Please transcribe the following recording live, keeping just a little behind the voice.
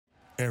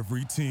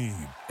Every team,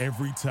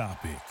 every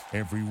topic,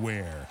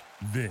 everywhere.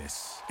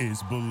 This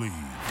is Believe.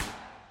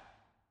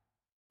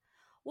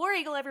 War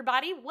Eagle,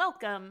 everybody.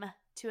 Welcome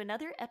to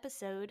another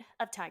episode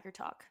of Tiger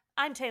Talk.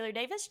 I'm Taylor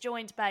Davis,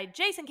 joined by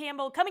Jason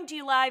Campbell, coming to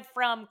you live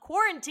from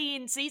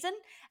quarantine season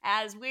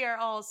as we are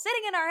all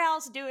sitting in our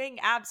house doing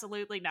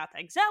absolutely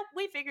nothing. So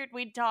we figured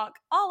we'd talk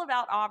all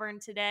about Auburn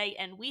today,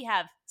 and we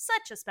have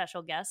such a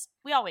special guest.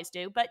 We always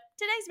do, but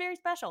today's very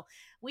special.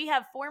 We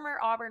have former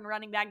Auburn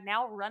running back,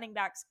 now running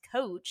backs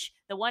coach,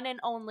 the one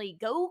and only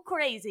Go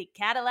Crazy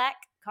Cadillac,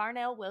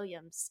 Carnell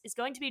Williams, is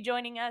going to be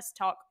joining us,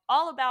 talk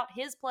all about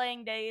his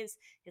playing days,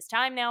 his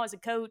time now as a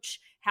coach,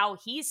 how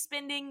he's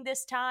spending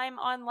this time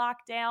on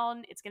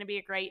lockdown. It's going to be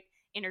a great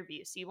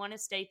interview, so you want to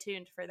stay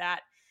tuned for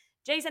that.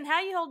 Jason,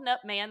 how you holding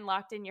up, man,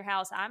 locked in your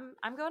house? I'm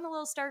going a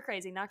little stir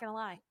crazy, not going to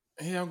lie.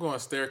 Yeah, I'm going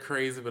stir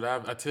crazy, but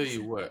I tell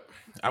you what,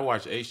 I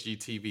watch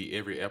HGTV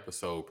every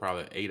episode,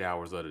 probably 8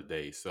 hours of the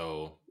day,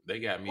 so they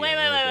got me. Wait.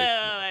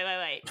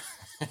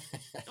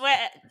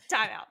 Wait,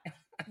 time out.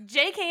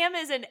 J-Cam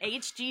is an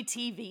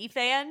HGTV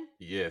fan?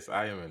 Yes,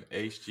 I am an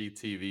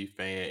HGTV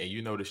fan, and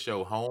you know the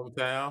show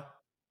Hometown?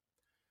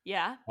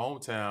 Yeah.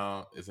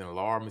 Hometown is in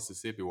Laurel,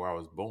 Mississippi, where I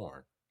was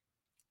born.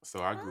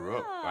 So I grew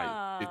up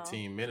like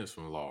 15 minutes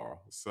from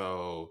Laurel.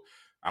 So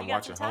I'm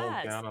watching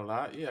Hometown a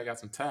lot. Yeah, I got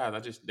some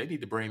ties. They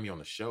need to bring me on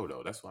the show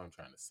though. That's what I'm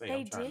trying to say.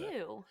 They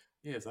do.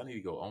 Yes, I need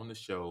to go on the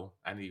show.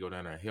 I need to go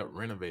down there and help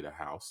renovate a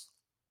house.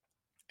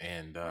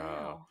 And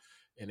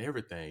and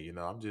everything, you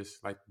know, I'm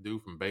just like the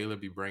dude from Baylor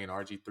be bringing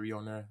RG3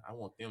 on there. I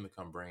want them to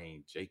come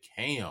bring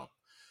J-Cam.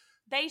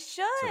 They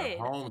should. To the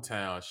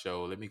Hometown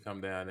show. Let me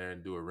come down there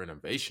and do a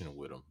renovation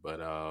with them.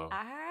 But all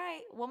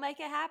right, we'll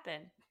make it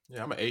happen.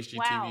 Yeah, I'm an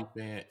HGTV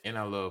fan, and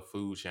I love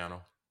Food Channel.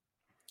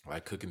 I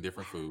like cooking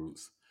different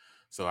foods.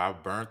 So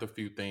I've burnt a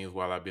few things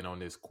while I've been on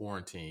this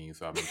quarantine.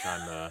 So I've been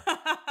trying to,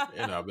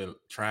 I've been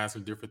trying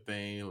some different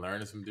things,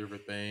 learning some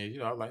different things. You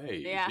know, I'm like, hey,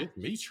 it's just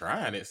me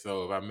trying it.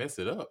 So if I mess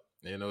it up,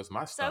 it's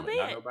my stomach,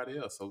 not nobody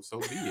else. So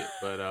be it.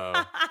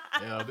 But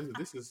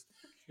this is,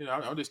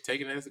 I'm just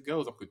taking it as it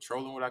goes. I'm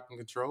controlling what I can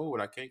control,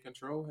 what I can't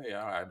control. Hey,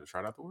 I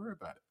try not to worry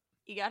about it.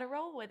 You got to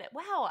roll with it.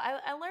 Wow,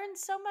 I learned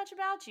so much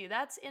about you.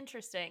 That's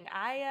interesting.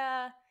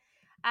 I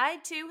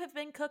too have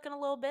been cooking a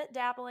little bit,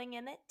 dabbling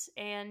in it,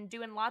 and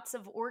doing lots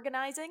of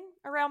organizing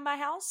around my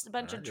house. A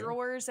bunch of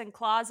drawers and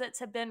closets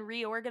have been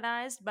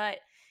reorganized, but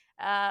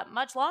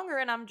much longer,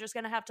 and I'm just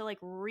going to have to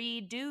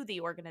redo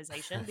the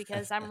organization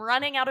because I'm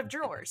running out of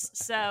drawers.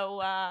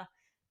 So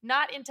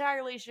not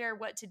entirely sure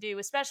what to do,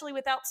 especially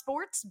without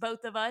sports.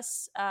 Both of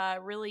us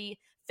really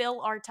fill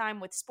our time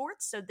with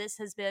sports, so this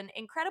has been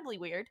incredibly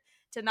weird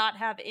to not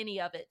have any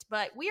of it.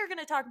 But we are going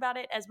to talk about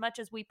it as much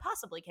as we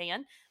possibly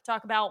can,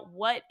 talk about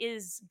what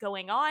is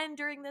going on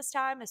during this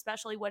time,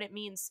 especially what it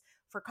means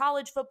for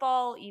college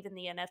football, even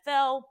the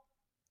NFL.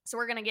 So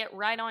we're going to get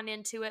right on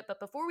into it. But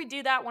before we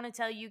do that, I want to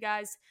tell you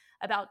guys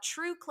about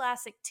True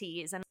Classic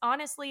Tees. And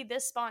honestly,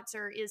 this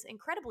sponsor is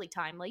incredibly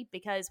timely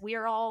because we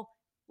are all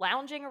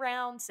lounging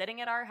around,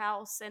 sitting at our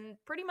house, and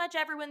pretty much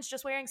everyone's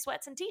just wearing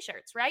sweats and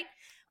t-shirts, right?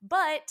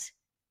 But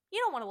you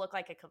don't want to look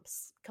like a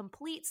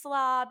complete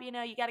slob. You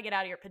got to get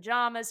out of your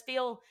pajamas,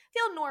 feel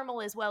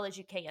normal as well as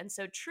you can.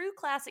 So True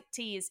Classic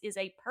Tees is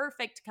a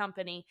perfect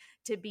company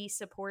to be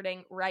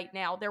supporting right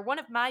now. They're one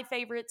of my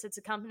favorites. It's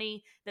a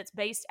company that's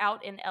based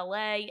out in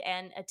LA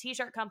and a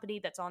t-shirt company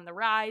that's on the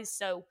rise.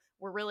 So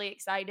we're really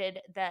excited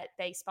that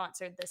they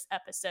sponsored this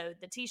episode.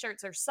 The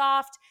t-shirts are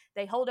soft,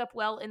 they hold up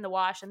well in the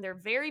wash, and they're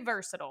very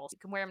versatile. You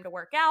can wear them to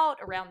work out,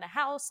 around the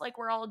house like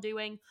we're all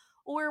doing,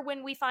 or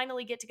when we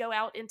finally get to go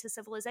out into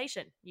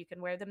civilization, you can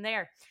wear them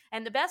there.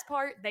 And the best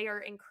part, they are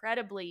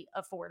incredibly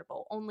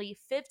affordable, only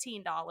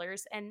 $15,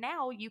 and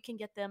now you can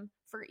get them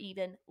for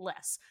even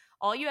less.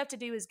 All you have to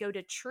do is go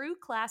to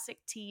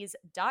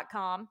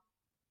trueclassictees.com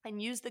and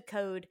use the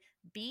code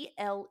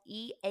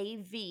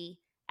BLEAV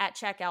at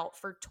checkout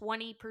for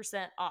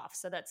 20% off.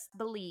 So that's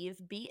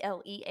Believe,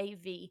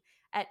 BLEAV,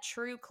 at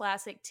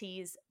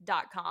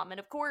trueclassictees.com. And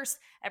of course,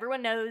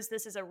 everyone knows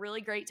this is a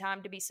really great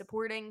time to be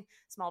supporting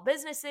small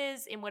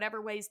businesses in whatever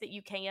ways that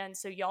you can.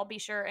 So y'all be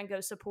sure and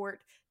go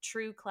support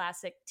True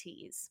Classic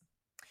Tees.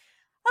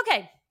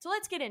 Okay, so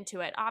let's get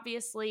into it.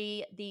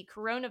 Obviously, the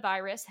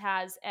coronavirus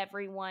has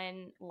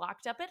everyone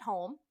locked up at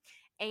home,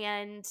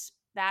 and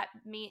that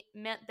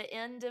meant the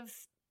end of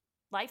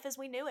life as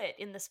we knew it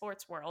in the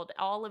sports world.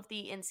 All of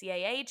the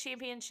NCAA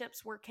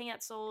championships were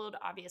canceled.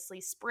 Obviously,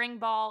 spring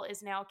ball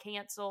is now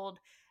canceled.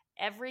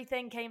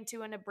 Everything came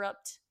to an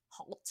abrupt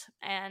halt,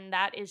 and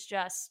that is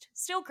just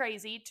still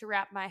crazy to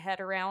wrap my head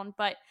around.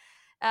 But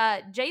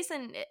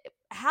Jason,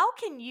 how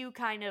can you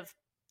kind of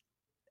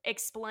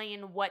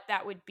explain what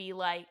that would be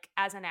like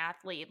as an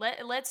athlete?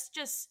 Let's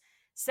just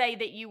say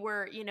that you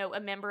were, a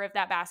member of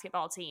that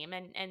basketball team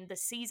and the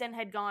season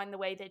had gone the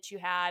way that you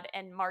had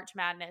and March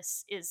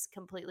Madness is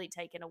completely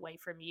taken away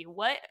from you.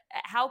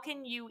 How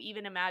can you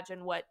even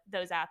imagine what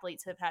those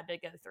athletes have had to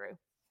go through?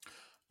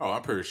 Oh,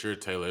 I'm pretty sure,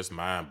 Taylor, it's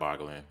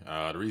mind-boggling.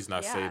 The reason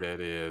I say that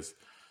is,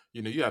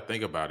 you got to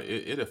think about it.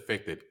 It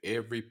affected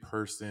every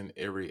person,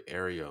 every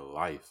area of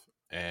life.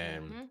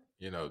 And, Mhm.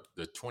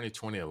 the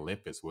 2020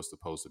 Olympics was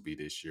supposed to be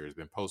this year. It's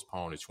been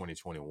postponed to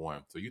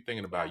 2021. So you're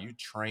thinking Yeah. about you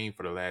trained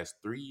for the last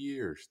 3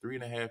 years,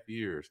 3.5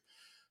 years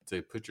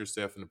to put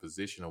yourself in a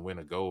position to win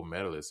a gold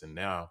medalist. And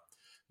now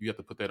you have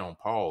to put that on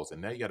pause.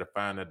 And now you got to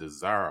find that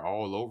desire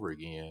all over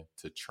again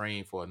to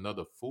train for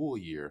another full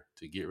year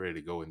to get ready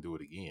to go and do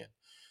it again.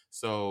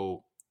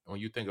 So when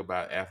you think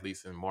about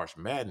athletes in March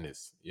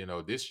Madness,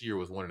 this year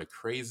was one of the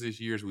craziest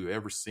years we've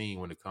ever seen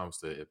when it comes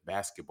to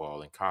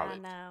basketball in I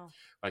college. know.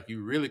 Like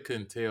you really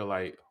couldn't tell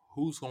like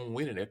who's gonna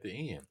win it at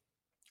the end.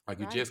 Like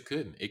you Right. just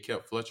couldn't. It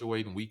kept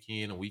fluctuating week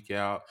in and week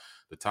out.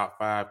 The top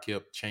five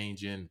kept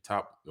changing.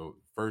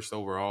 First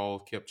overall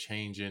kept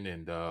changing,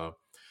 and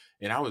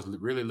I was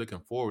really looking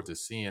forward to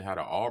seeing how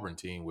the Auburn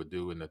team would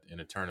do in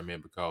the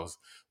tournament because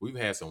we've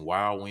had some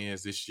wild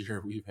wins this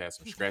year. We've had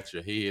some scratch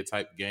your head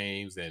type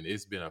games, and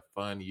it's been a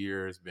fun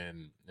year. It's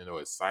been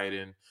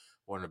exciting.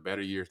 One of the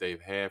better years they've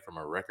had from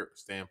a record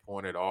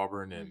standpoint at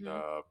Auburn, and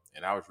Mhm.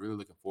 I was really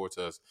looking forward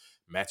to us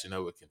matching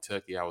up with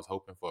Kentucky. I was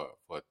hoping for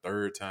a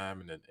third time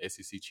in the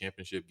SEC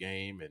championship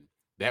game, and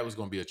that was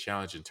going to be a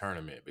challenging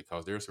tournament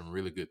because there are some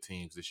really good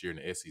teams this year in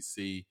the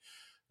SEC.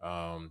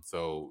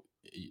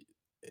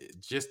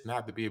 Just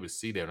not to be able to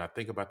see that. And I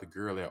think about the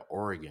girl at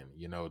Oregon,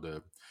 you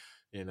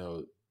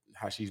know,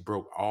 how she's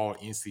broke all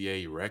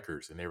NCAA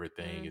records and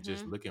everything, and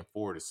just Mhm. looking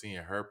forward to seeing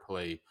her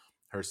play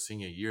her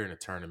senior year in the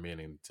tournament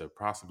and to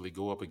possibly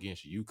go up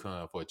against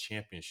UConn for a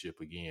championship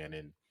again.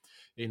 And,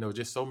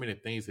 just so many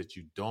things that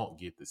you don't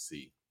get to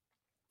see.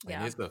 And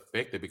Yeah. it's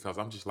affected because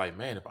I'm just like,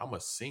 man, if I'm a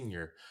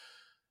senior,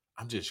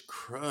 I'm just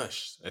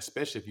crushed,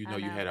 especially if I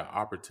you know. had an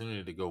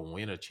opportunity to go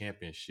win a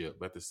championship.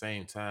 But at the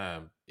same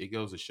time, it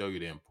goes to show you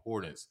the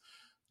importance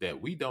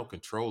that we don't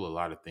control a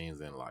lot of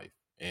things in life.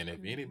 And if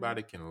Mhm.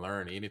 anybody can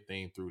learn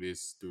anything through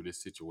this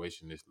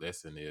situation, this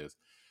lesson is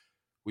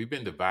we've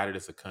been divided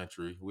as a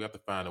country. We have to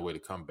find a way to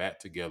come back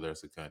together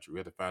as a country. We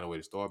have to find a way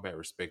to start back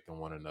respecting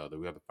one another.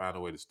 We have to find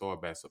a way to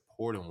start back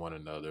supporting one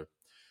another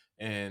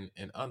and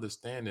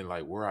understanding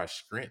like where our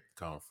strength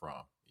come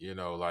from.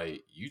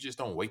 Like you just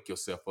don't wake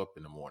yourself up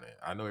in the morning.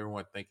 I know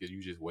everyone thinks that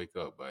you just wake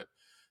up, but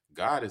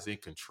God is in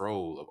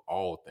control of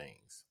all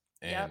things.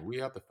 Yep. And we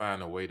have to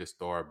find a way to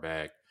start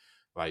back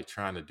like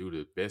trying to do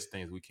the best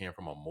things we can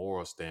from a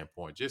moral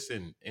standpoint, just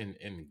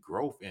in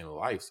growth in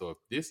life. So if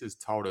this has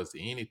taught us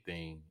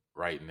anything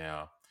right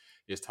now,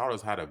 it's taught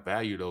us how to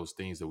value those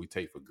things that we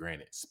take for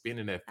granted,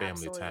 spending that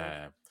family Absolutely.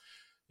 time,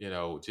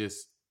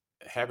 just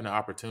having the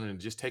opportunity to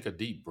just take a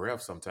deep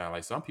breath sometime.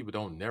 Like some people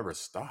don't never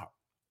stop.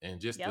 And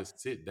just to Yep.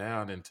 sit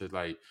down and to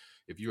like,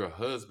 if you're a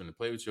husband, to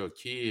play with your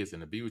kids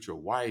and to be with your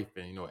wife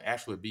and,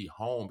 actually be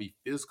home, be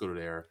physical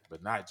there,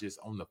 but not just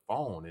on the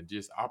phone and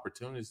just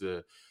opportunities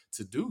to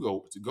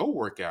go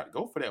work out,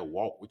 go for that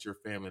walk with your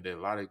family that a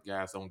lot of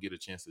guys don't get a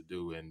chance to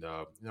do. And,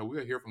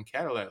 we'll hear from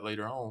Cadillac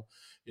later on,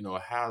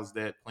 how's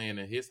that playing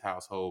in his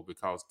household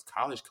because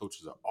college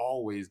coaches are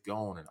always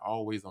gone and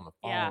always on the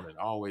Yeah. phone and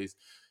always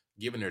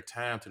giving their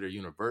time to their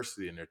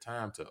university and their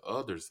time to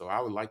others. So I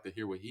would like to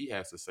hear what he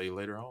has to say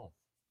later on.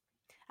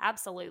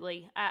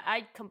 Absolutely.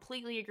 I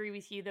completely agree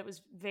with you. That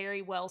was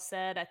very well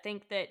said. I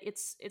think that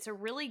it's a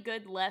really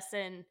good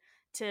lesson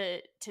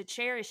to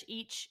cherish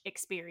each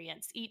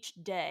experience, each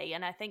day.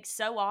 And I think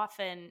so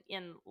often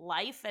in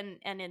life and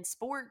in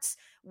sports,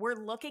 we're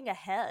looking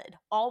ahead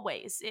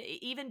always.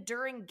 Even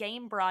during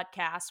game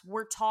broadcasts,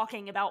 we're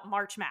talking about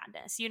March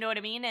Madness. You know what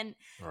I mean? And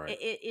Right.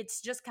 it's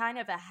just kind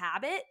of a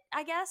habit,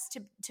 I guess,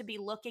 to be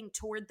looking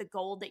toward the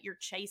goal that you're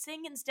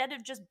chasing instead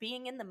of just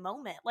being in the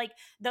moment. Like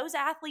those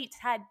athletes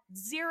had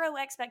zero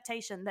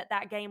expectation that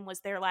that game was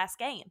their last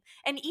game.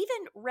 And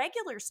even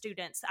regular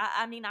students,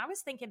 I mean, I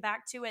was thinking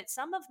back to it.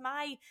 Some of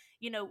my,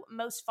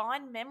 most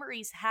fond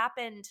memories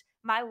happened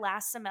my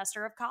last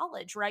semester of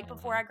college, right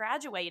before Hmm. I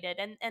graduated.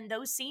 And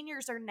those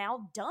seniors are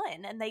now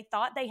done and they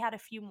thought they had a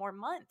few more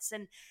months.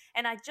 And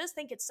I just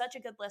think it's such a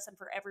good lesson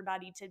for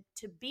everybody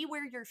to be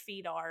where your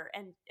feet are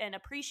and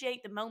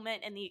appreciate the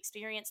moment and the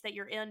experience that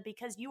you're in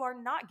because you are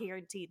not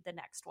guaranteed the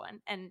next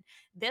one. And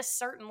this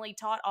certainly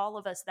taught all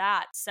of us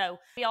that. So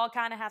we all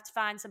kind of have to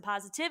find some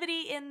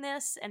positivity in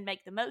this and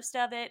make the most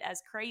of it,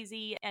 as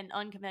crazy and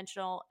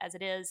unconventional as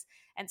it is,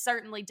 and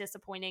certainly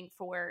disappointing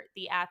for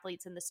the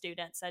athletes and the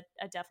students. I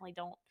definitely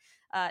don't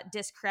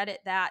discredit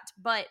that.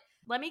 But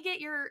let me get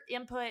your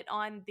input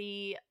on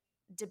the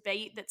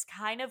debate that's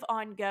kind of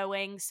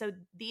ongoing. So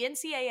the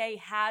NCAA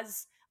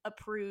has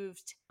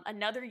approved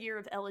another year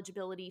of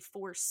eligibility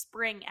for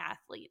spring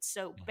athletes.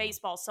 So Hmm.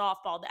 baseball,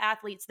 softball, the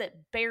athletes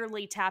that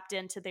barely tapped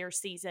into their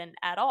season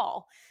at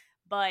all.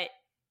 But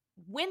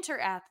winter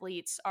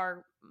athletes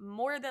are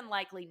more than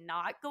likely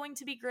not going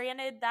to be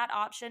granted that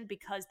option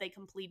because they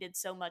completed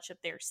so much of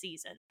their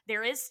season.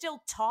 There is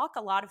still talk,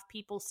 a lot of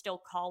people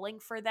still calling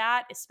for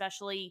that,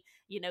 especially,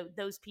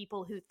 those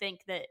people who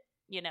think that,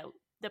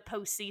 the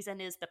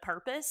postseason is the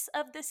purpose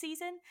of the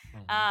season. Hmm.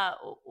 Uh,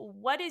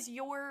 what is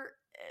your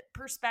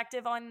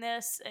perspective on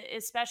this,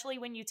 especially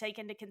when you take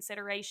into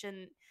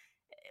consideration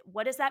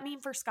what does that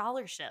mean for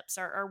scholarships?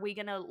 Are we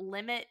going to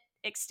limit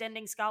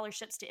extending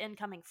scholarships to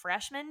incoming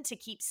freshmen to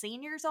keep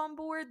seniors on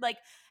board. Like,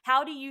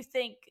 how do you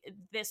think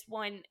this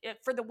one,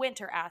 for the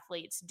winter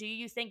athletes, do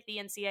you think the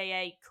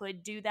NCAA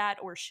could do that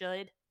or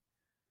should?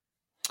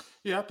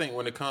 Yeah, I think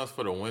when it comes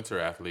for the winter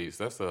athletes,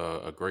 that's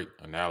a great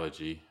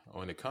analogy.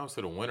 When it comes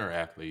to the winter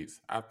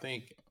athletes, I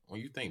think when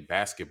you think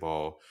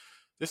basketball,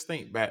 just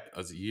think back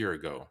as a year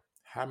ago.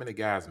 How many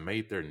guys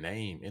made their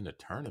name in the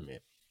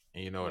tournament?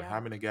 And, and Yeah. how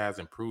many guys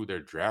improved their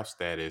draft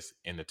status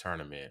in the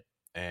tournament?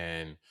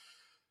 And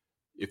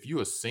if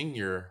you're a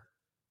senior,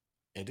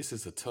 and this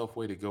is a tough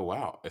way to go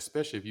out,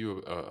 especially if you're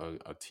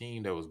a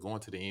team that was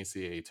going to the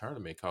NCAA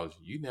tournament, because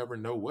you never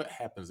know what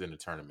happens in the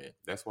tournament.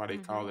 That's why they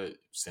Mm-hmm. call it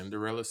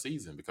Cinderella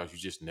season, because you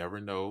just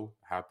never know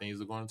how things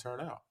are going to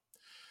turn out.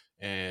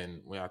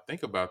 And when I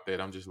think about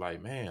that, I'm just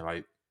like, man,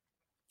 like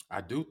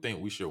I do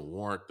think we should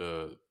warrant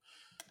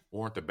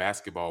the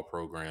basketball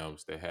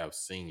programs that have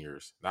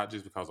seniors, not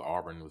just because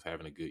Auburn was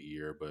having a good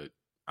year, but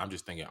I'm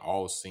just thinking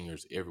all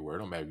seniors everywhere. It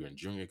don't matter if you're in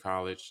junior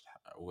college,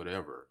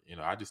 whatever.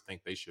 I just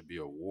think they should be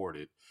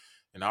awarded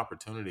an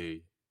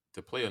opportunity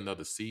to play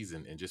another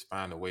season and just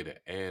find a way to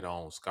add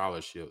on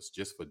scholarships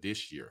just for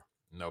this year.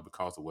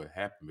 Because of what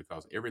happened,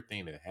 because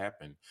everything that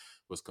happened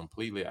was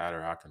completely out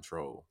of our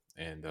control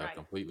and Right.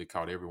 completely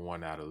caught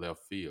everyone out of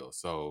left field.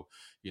 So,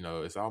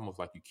 it's almost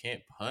like you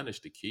can't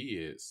punish the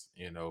kids,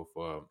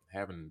 for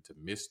having to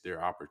miss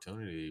their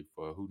opportunity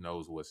for who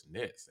knows what's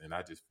next. And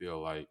I just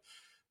feel like,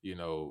 you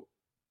know,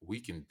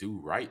 we can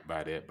do right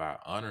by that by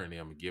honoring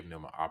them and giving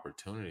them an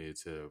opportunity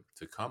to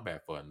come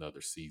back for another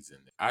season.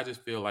 I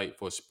just feel like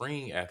for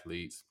spring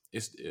athletes,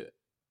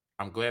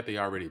 I'm glad they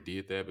already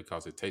did that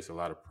because it takes a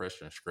lot of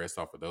pressure and stress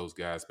off of those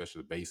guys,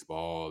 especially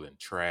baseball and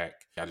track.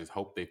 I just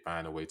hope they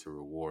find a way to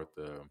reward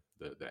the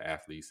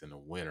athletes in the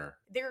winter.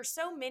 There are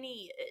so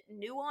many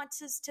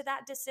nuances to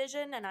that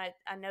decision, and I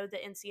know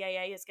the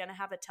NCAA is going to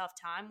have a tough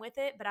time with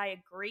it, but I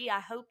agree. I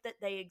hope that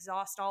they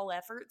exhaust all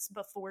efforts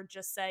before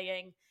just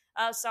saying,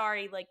 oh,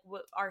 sorry, like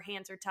our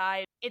hands are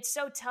tied. It's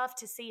so tough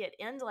to see it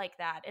end like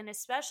that, and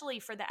especially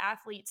for the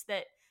athletes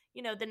that,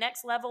 the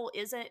next level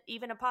isn't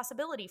even a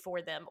possibility for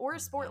them, or a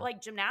sport Mhm.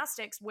 like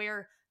gymnastics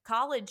where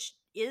college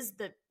is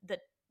the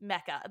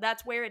mecca.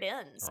 That's where it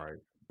ends. All right.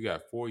 You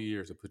got 4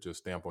 years to put your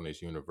stamp on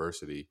this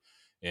university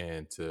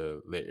and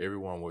to let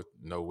everyone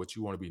know what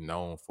you want to be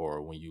known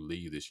for when you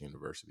leave this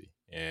university.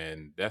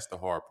 And that's the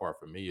hard part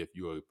for me. If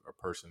you're a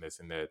person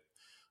that's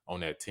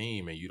on that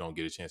team and you don't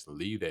get a chance to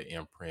leave that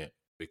imprint,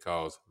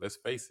 because let's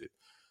face it,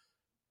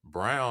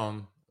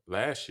 Brown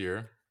last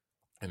year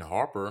and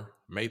Harper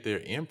made their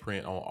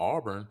imprint on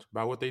Auburn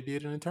by what they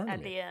did in the At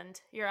tournament, the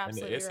end, you're in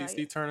the absolutely right.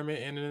 SEC tournament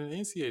and in the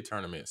NCAA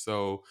tournament.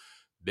 So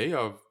they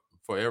are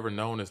forever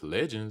known as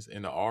legends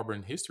in the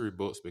Auburn history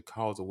books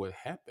because of what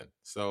happened.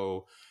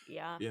 So,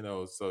 Yeah.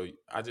 so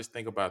I just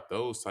think about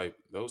those type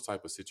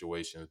of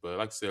situations. But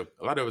like I said,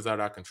 a lot of it's out of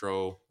our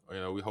control.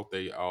 We hope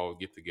they all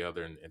get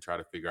together and try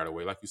to figure out a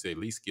way. Like you said, at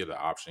least get an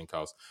option,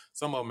 because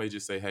some of them may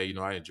just say, hey,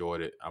 I enjoyed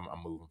it. I'm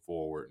moving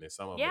forward. And then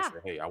some of them may Yeah. say,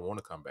 hey, I want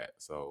to come back.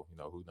 So,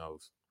 who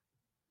knows?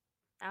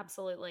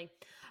 Absolutely.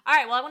 All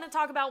right. Well, I want to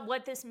talk about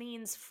what this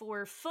means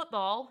for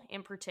football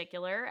in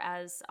particular,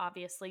 as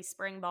obviously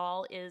spring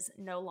ball is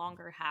no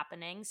longer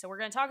happening. So we're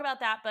going to talk about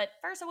that. But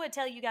first, I want to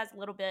tell you guys a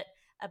little bit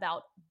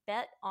about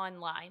Bet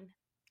Online.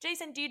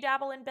 Jason, do you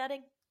dabble in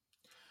betting?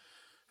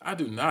 I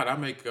do not. I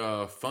make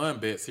fun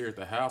bets here at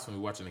the house when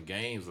we're watching the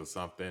games or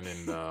something,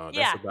 and that's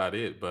Yeah, about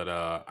it. But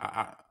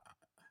I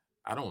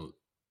don't.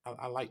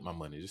 I like my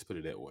money. Just put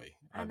it that way.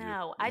 I I just,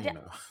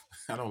 know.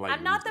 I don't like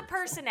I'm not the losing.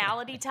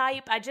 personality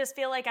type. I just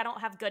feel like I don't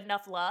have good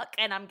enough luck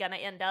and I'm going to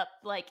end up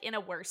like in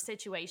a worse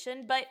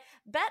situation. But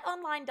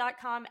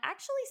betonline.com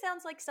actually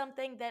sounds like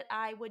something that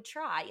I would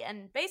try.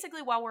 And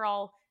basically, while we're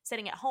all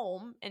sitting at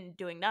home and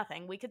doing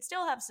nothing, we could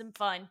still have some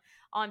fun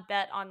on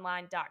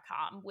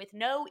betonline.com. With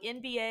no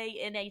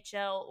NBA,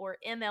 NHL, or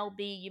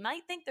MLB, you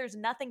might think there's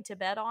nothing to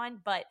bet on,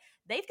 but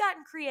they've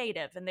gotten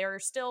creative and there are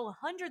still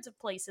hundreds of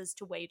places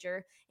to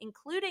wager,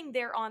 including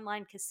their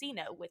online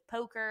casino with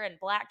poker and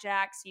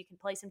blackjack, so you can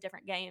play some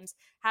different games,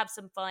 have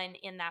some fun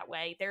in that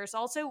way. There's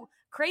also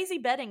crazy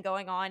betting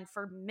going on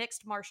for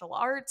mixed martial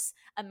arts,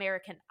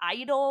 American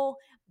Idol,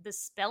 the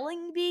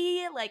spelling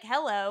bee, like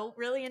hello,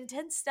 really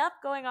intense stuff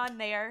going on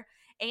there.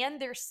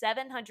 And their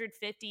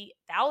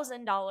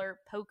 $750,000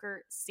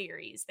 poker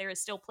series. There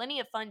is still plenty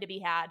of fun to be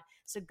had.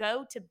 So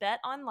go to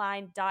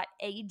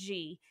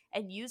betonline.ag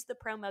and use the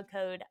promo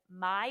code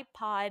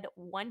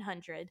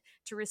MyPod100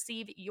 to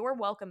receive your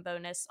welcome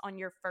bonus on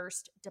your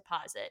first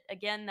deposit.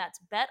 Again,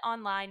 that's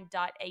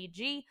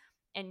betonline.ag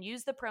and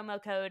use the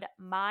promo code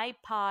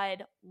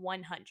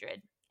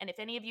MyPod100. And if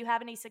any of you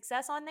have any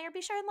success on there,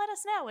 be sure and let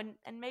us know, and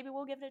maybe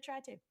we'll give it a try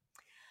too.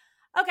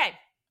 Okay,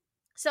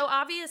 so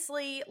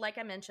obviously, like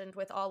I mentioned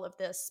with all of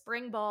this,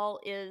 spring ball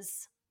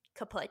is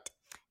kaput.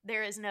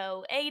 There is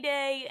no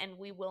A-Day, and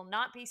we will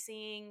not be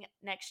seeing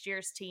next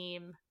year's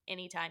team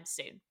anytime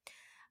soon.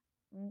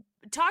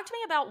 Talk to me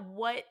about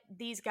what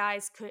these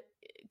guys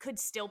could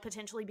still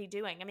potentially be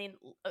doing. I mean,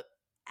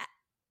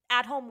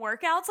 at-home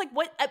workouts. Like,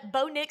 what?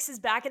 Bo Nix is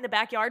back in the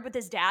backyard with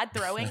his dad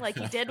throwing like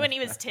he did when he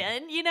was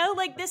 10.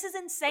 Like, this is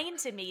insane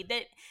to me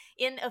that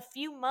in a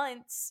few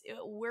months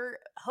we're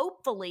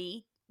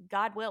hopefully,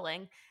 God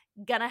willing,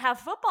 gonna have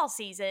football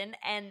season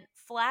and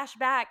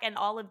flashback, and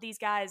all of these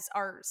guys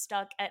are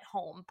stuck at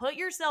home. Put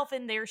yourself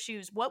in their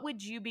shoes. What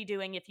would you be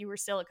doing if you were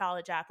still a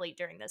college athlete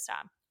during this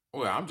time?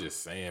 Well, I'm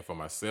just saying for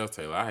myself,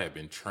 Taylor, I had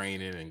been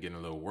training and getting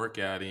a little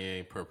workout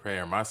in,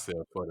 preparing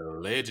myself for the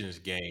Legends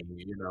game,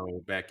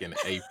 back in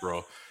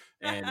April.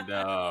 And,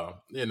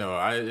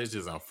 it's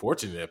just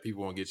unfortunate that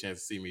people won't get a chance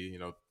to see me,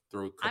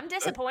 throw a I'm couple touchdown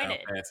disappointed.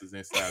 passes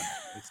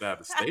inside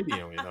the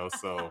stadium,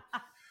 So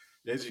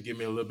they just give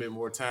me a little bit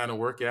more time to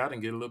work out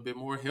and get a little bit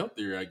more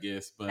healthier, I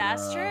guess. But,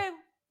 That's true.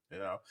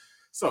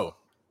 So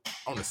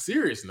on a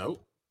serious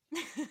note,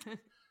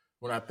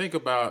 when I think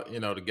about,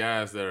 the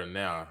guys that are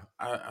now,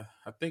 I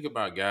think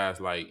about guys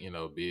like,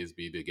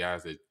 Bisbee, the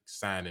guys that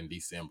signed in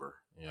December,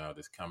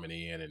 that's coming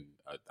in. And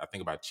I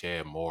think about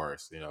Chad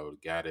Morris, the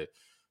guy that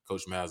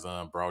Coach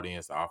Malzahn brought in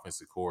as the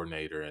offensive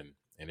coordinator and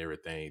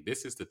everything.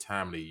 This is the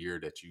time of the year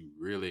that you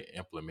really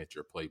implement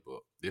your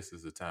playbook. This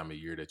is the time of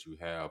year that you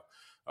have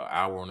an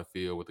hour on the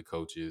field with the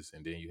coaches,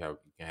 and then you can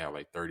have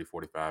like 30,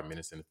 45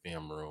 minutes in the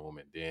film room,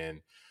 and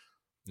then,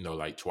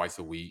 like twice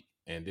a week.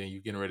 And then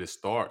you're getting ready to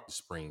start the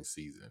spring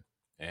season.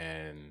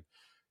 And,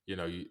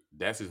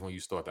 that's just when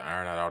you start to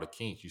iron out all the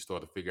kinks. You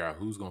start to figure out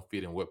who's going to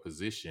fit in what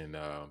position.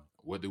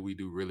 What do we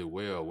do really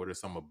well? What are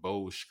some of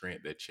Bo's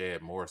strengths that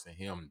Chad Morris and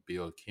him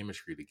build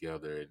chemistry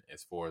together, and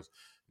as far as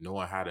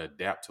knowing how to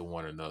adapt to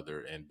one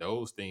another? And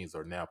those things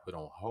are now put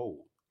on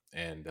hold.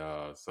 And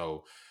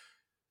so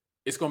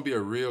it's going to be a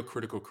real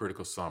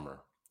critical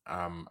summer.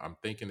 I'm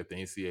thinking that the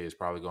NCAA is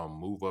probably going to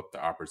move up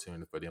the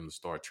opportunity for them to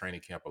start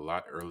training camp a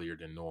lot earlier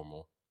than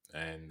normal,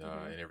 and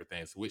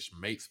everything, which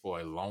makes for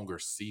a longer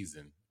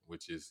season,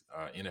 which is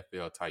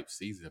NFL type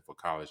season for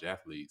college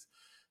athletes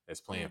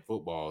that's playing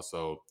football.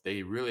 So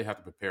they really have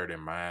to prepare their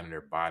mind and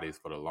their bodies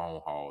for the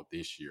long haul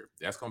this year.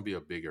 That's going to be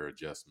a bigger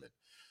adjustment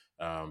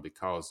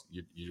because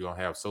you're going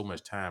to have so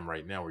much time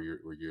right now where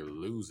you're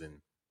losing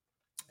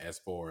as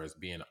far as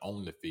being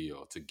on the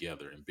field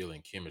together and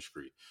building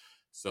chemistry.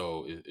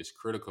 So it's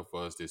critical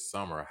for us this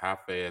summer. How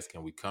fast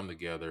can we come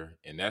together?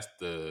 And that's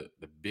the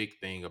big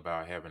thing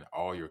about having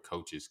all your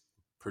coaches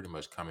pretty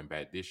much coming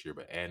back this year,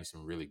 but adding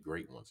some really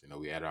great ones.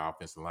 We added an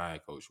offensive line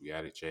coach. We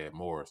added Chad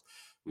Morris.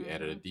 We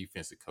added a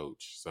defensive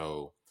coach.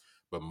 So,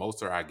 but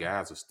most of our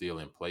guys are still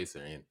in place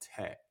and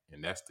intact.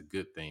 And that's the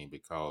good thing,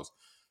 because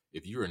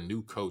if you're a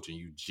new coach and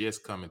you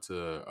just come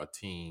into a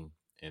team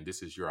and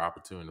this is your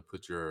opportunity to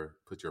put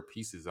your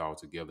pieces all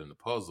together in the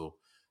puzzle,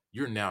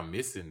 you're now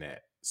missing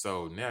that.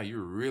 So now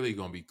you're really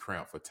going to be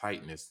cramped for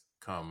tightness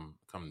come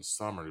the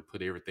summer to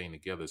put everything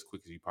together as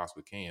quick as you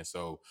possibly can.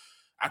 So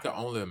I can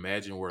only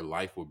imagine where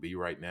life would be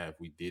right now if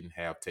we didn't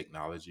have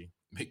technology,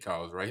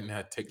 because right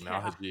now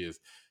technology is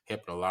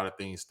helping a lot of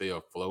things stay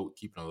afloat,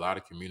 keeping a lot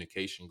of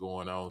communication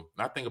going on.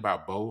 And I think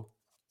about Bo.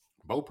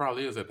 Bo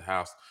probably is at the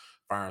house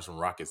firing some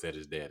rockets at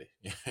his daddy.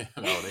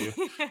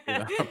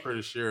 I'm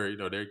pretty sure,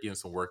 they're getting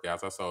some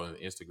workouts. I saw on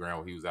Instagram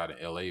where he was out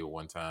in LA at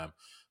one time,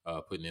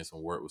 putting in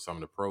some work with some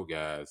of the pro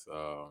guys,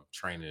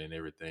 training and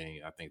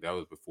everything. I think that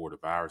was before the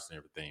virus and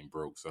everything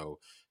broke. So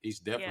he's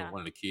definitely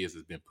one of the kids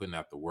that's been putting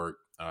out the work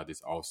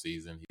this off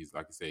season. He's,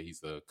 like I said,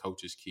 he's a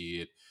coach's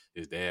kid.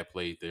 His dad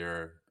played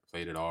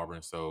at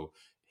Auburn. So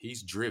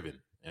he's driven.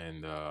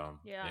 And,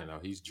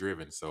 he's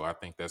driven. So I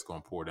think that's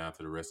going to pour down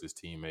to the rest of his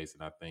teammates.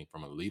 And I think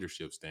from a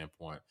leadership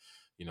standpoint,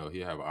 he'll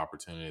have an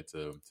opportunity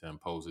to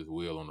impose his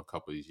will on a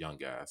couple of these young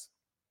guys.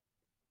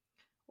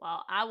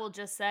 Well, I will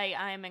just say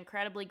I am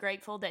incredibly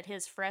grateful that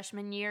his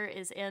freshman year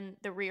is in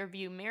the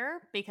rearview mirror,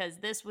 because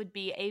this would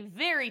be a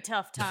very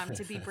tough time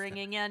to be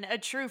bringing in a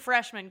true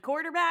freshman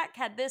quarterback.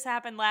 Had this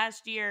happened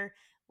last year,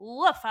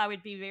 I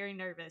would be very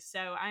nervous.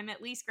 So I'm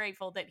at least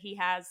grateful that he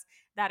has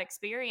that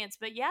experience.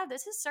 But yeah,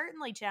 this is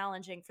certainly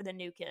challenging for the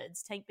new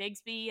kids. Tank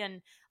Bigsby,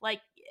 and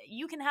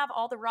you can have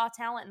all the raw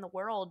talent in the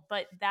world,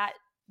 but that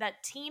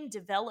team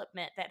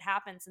development that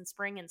happens in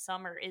spring and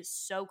summer is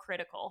so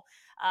critical.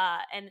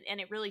 And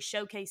it really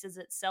showcases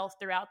itself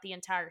throughout the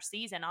entire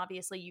season.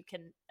 Obviously, you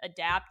can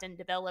adapt and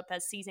develop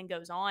as season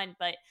goes on,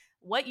 but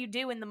what you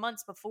do in the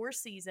months before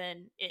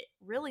season, it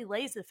really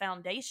lays the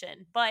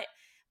foundation. But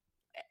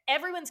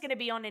everyone's going to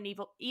be on an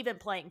even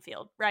playing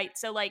field, right?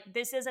 So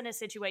this isn't a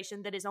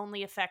situation that is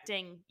only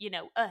affecting,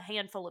 a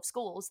handful of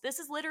schools. This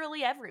is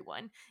literally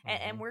everyone.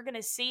 And we're going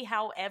to see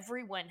how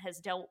everyone has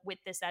dealt with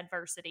this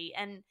adversity.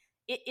 And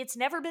it's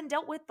never been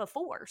dealt with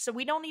before. So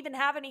we don't even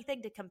have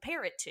anything to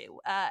compare it to.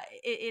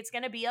 It's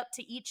going to be up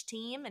to each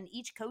team and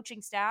each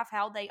coaching staff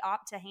how they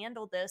opt to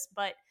handle this.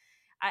 But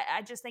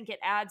I just think it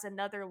adds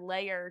another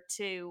layer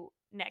to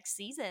next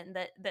season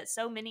that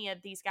so many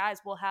of these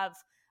guys will have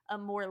a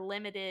more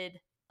limited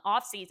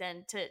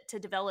offseason to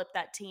develop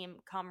that team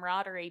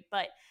camaraderie.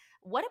 But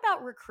What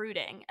about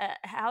recruiting?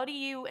 How do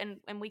you, and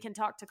we can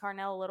talk to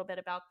Carnell a little bit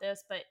about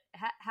this, but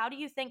how do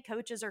you think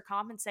coaches are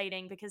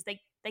compensating? Because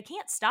they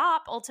can't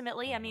stop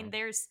ultimately. I mean,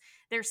 there's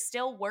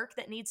still work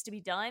that needs to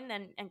be done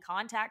and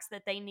contacts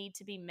that they need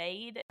to be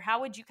made. How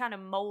would you kind of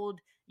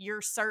mold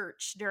your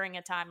search during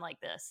a time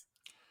like this?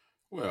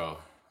 Well,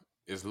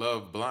 is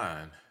love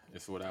blind?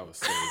 Is what I would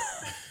say.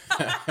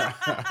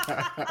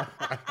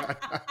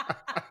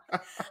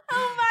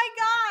 Oh my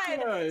God.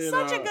 Yeah,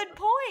 Such a good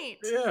point.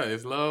 Yeah,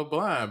 it's love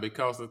blind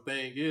because the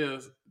thing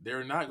is,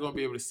 they're not going to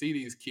be able to see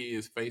these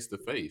kids face to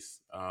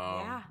face.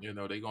 Yeah. They're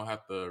going to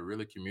have to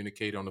really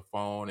communicate on the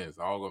phone. It's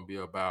all going to be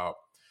about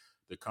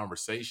the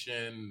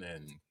conversation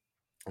and,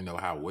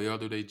 how well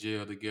do they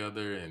gel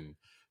together and,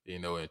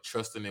 and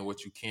trusting in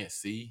what you can't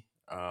see.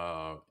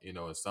 At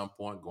some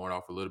point, going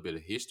off a little bit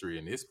of history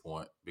in this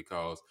point,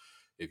 because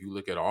if you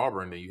look at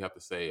Auburn, then you have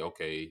to say,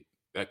 okay,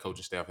 that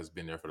coaching staff has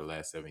been there for the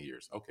last 7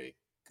 years. Okay,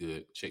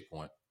 good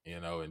checkpoint.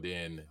 And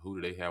then who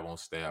do they have on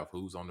staff?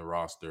 Who's on the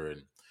roster?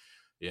 And,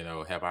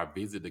 have I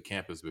visited the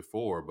campus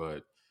before?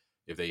 But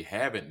if they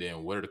haven't,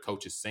 then what are the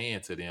coaches saying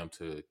to them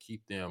to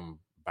keep them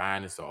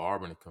buying into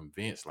Auburn and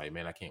convinced, like,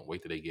 man, I can't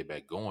wait till they get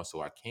back going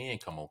so I can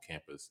come on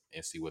campus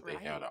and see what they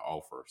have to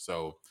offer.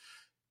 So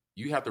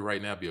you have to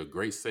right now be a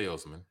great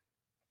salesman.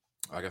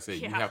 Like I said,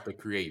 you have to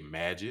create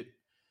magic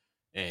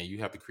and you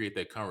have to create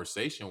that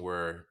conversation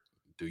where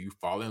do you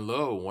fall in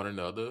love with one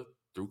another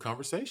through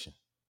conversation?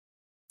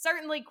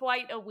 Certainly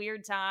quite a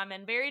weird time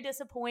and very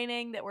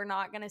disappointing that we're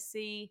not going to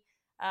see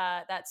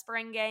that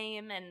spring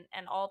game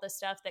and all the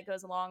stuff that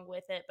goes along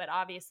with it. But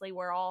obviously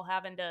we're all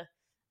having to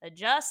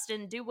adjust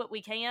and do what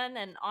we can.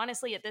 And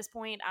honestly, at this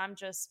point, I'm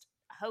just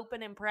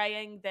hoping and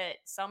praying that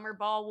summer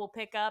ball will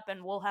pick up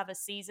and we'll have a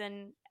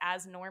season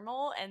as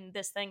normal and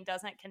this thing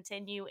doesn't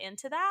continue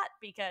into that,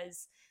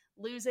 because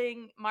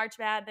losing March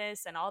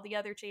Madness and all the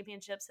other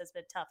championships has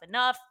been tough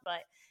enough.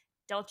 But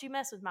don't you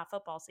mess with my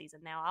football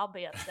season now. I'll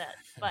be upset.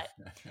 But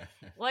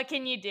what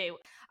can you do?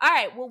 All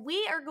right. Well,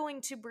 we are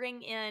going to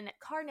bring in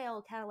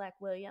Carnell Cadillac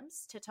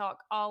Williams to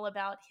talk all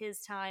about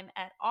his time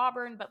at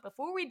Auburn. But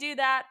before we do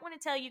that, I want to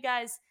tell you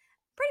guys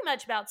pretty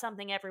much about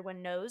something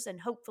everyone knows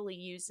and hopefully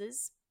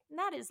uses, and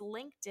that is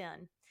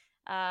LinkedIn.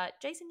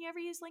 Jason, you ever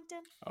use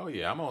LinkedIn? Oh,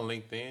 yeah. I'm on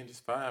LinkedIn.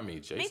 Just find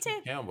me, Jason Me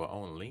too. Campbell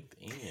on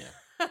LinkedIn.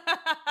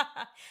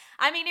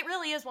 I mean, it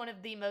really is one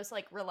of the most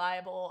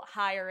reliable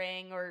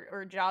hiring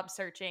or job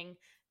searching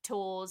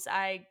tools.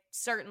 I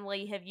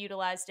certainly have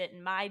utilized it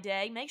in my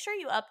day. Make sure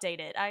you update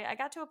it. I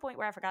got to a point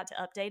where I forgot to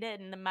update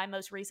it, and then my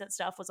most recent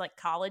stuff was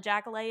college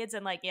accolades,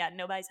 and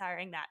nobody's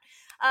hiring that.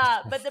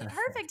 But the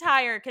perfect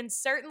hire can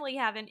certainly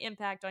have an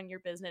impact on your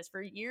business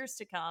for years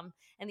to come.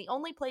 And the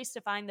only place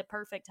to find the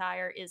perfect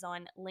hire is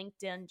on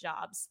LinkedIn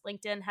Jobs.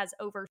 LinkedIn has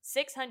over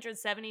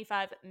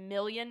 675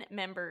 million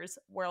members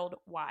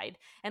worldwide,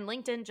 and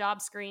LinkedIn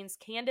Job screens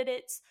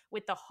candidates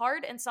with the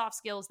hard and soft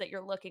skills that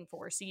you're looking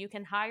for so you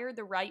can hire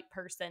the right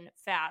person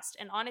fast.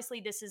 And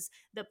honestly, this is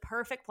the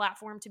perfect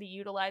platform to be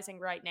utilizing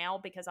right now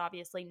because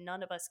obviously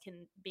none of us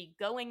can be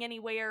going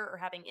anywhere or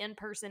having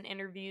in-person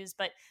interviews,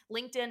 but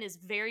LinkedIn is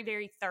very,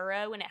 very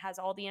thorough and it has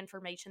all the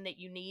information that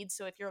you need.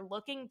 So if you're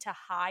looking to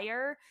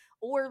hire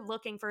or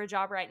looking for a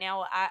job right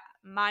now,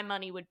 my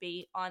money would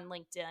be on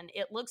LinkedIn.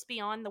 It looks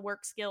beyond the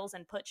work skills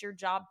and puts your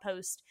job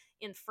post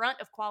in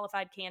front of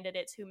qualified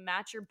candidates who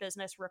match your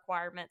business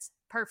requirements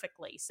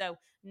perfectly. So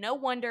no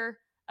wonder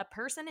a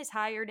person is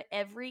hired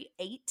every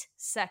 8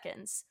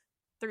 seconds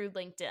through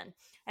LinkedIn.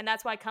 And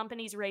that's why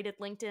companies rated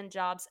LinkedIn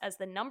Jobs as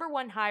the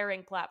 #1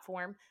 hiring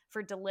platform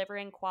for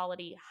delivering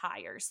quality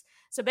hires.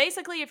 So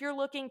basically, if you're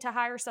looking to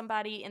hire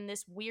somebody in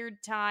this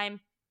weird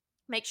time,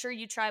 make sure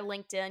you try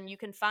LinkedIn. You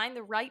can find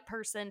the right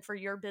person for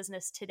your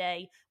business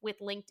today with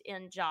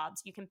LinkedIn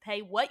Jobs. You can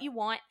pay what you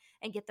want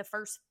and get the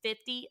first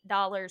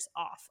 $50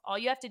 off. All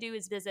you have to do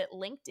is visit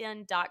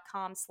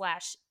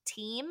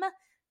linkedin.com/team.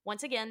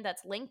 Once again,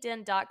 that's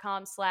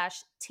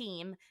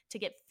linkedin.com/team to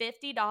get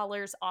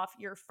 $50 off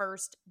your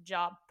first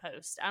job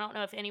post. I don't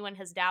know if anyone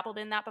has dabbled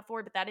in that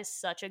before, but that is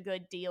such a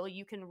good deal.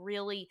 You can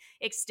really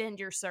extend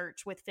your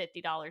search with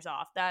 $50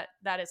 off. That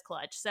is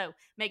clutch. So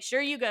make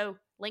sure you go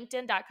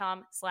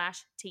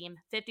linkedin.com/team,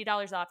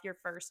 $50 off your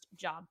first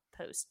job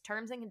post.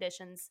 Terms and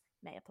conditions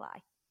may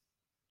apply.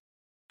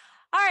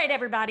 All right,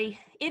 everybody,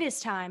 it is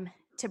time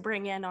to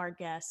bring in our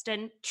guest,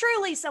 and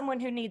truly someone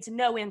who needs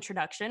no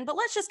introduction, but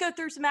let's just go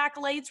through some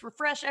accolades,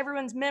 refresh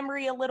everyone's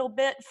memory a little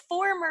bit.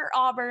 Former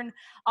Auburn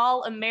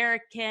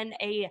All-American,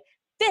 a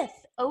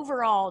 5th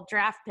overall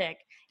draft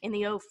pick in the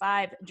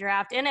 2005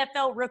 draft,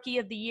 NFL Rookie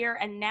of the Year,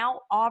 and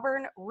now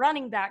Auburn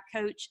running back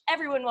coach.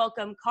 Everyone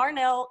welcome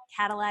Carnell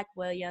Cadillac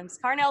Williams.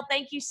 Carnell,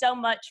 thank you so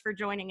much for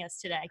joining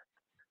us today.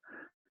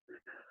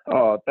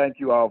 Oh, thank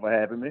you all for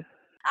having me.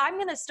 I'm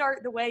going to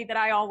start the way that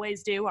I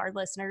always do. Our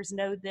listeners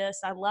know this.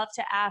 I love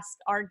to ask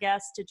our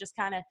guests to just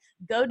kind of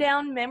go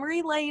down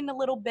memory lane a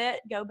little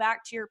bit, go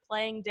back to your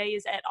playing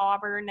days at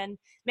Auburn, and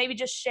maybe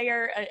just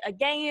share a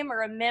game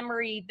or a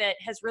memory that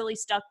has really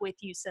stuck with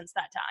you since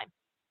that time.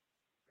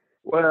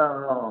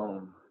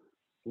 Well,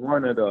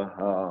 one of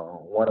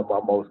my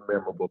most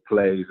memorable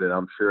plays, and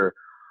I'm sure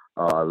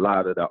a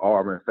lot of the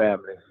Auburn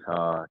family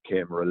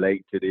can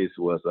relate to this,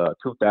 was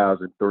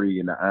 2003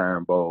 in the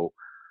Iron Bowl.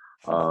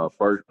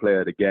 First play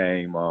of the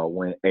game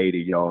went 80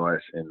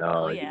 yards, and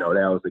Oh that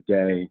was a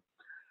game.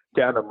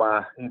 Kind of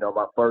my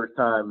first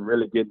time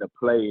really getting to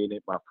play in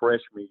it. My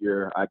freshman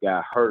year, I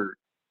got hurt.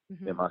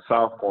 In my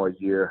sophomore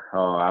year,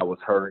 I was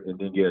hurt and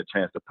didn't get a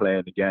chance to play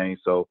in the game.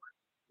 So,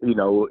 it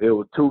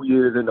was 2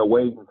 years in the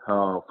waiting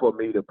for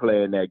me to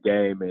play in that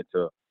game, and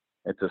to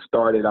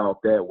start it off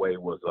that way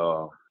was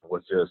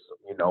just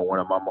one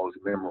of my most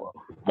memorable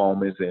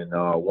moments, and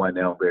one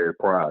that I'm very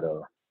proud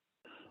of.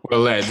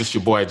 Well, lad, this is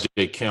your boy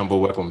Jay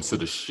Campbell. Welcome to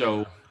the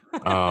show.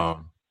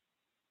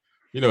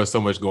 There's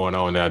so much going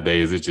on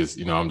nowadays. It's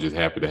just, I'm just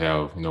happy to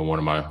have, one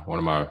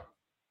of my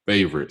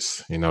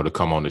favorites, to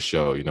come on the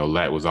show.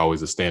 Lat was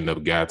always a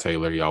stand-up guy,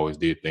 Taylor. He always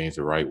did things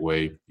the right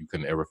way. You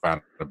couldn't ever find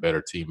a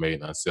better teammate,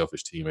 an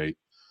unselfish teammate.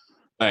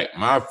 Like,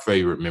 my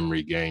favorite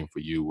memory game for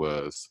you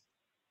was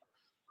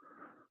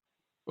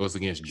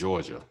against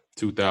Georgia,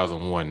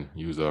 2001.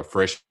 You was a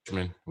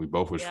freshman. We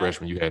both was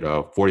freshmen. You had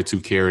 42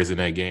 carries in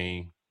that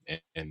game,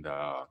 and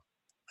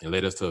it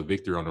led us to a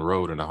victory on the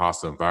road in a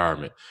hostile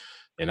environment.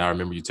 And I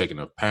remember you taking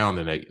a pound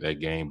in that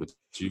game, but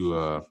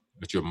your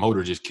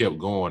motor just kept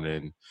going.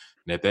 And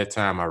at that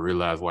time, I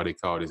realized why they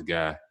call this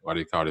guy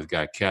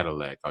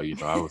Cadillac. I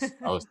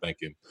was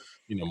thinking,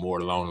 more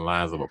along the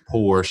lines of a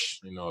Porsche.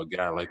 A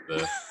guy like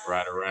to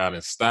ride around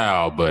in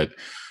style, but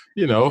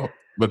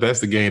that's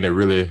the game that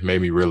really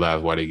made me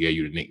realize why they gave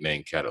you the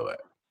nickname Cadillac.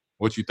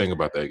 What you think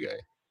about that game?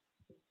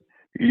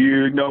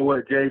 You know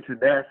what, Jason?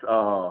 That's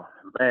that's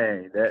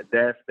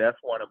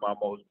one of my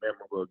most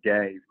memorable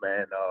games,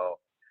 man.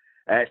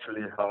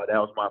 Actually, that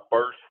was my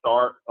first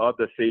start of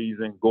the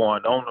season,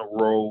 going on the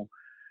road,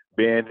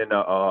 being in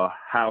a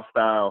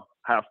hostile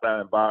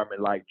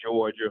environment like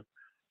Georgia,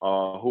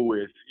 who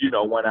is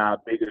one of our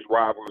biggest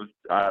rivals,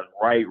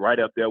 right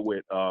up there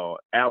with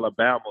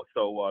Alabama.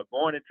 So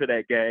going into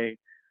that game,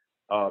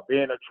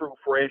 being a true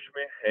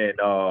freshman, and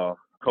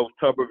Coach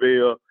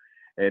Tuberville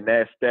and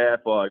that staff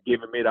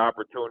giving me the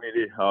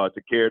opportunity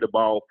to carry the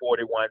ball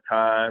 41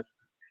 times,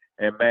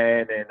 and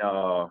man, and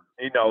that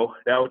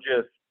was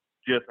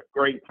just a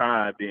great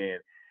time. Then,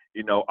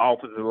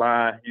 offensive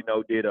line,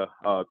 did a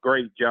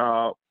great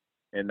job.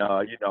 And, I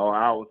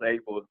was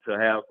able to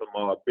have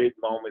some big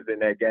moments in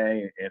that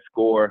game and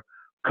score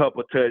a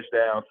couple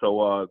touchdowns.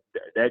 So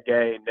that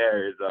game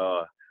there is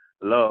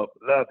love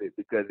it,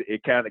 because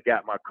it kind of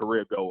got my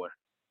career going.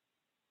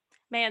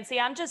 Man, see,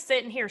 I'm just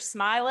sitting here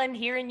smiling,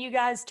 hearing you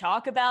guys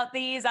talk about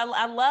these.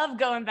 I love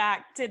going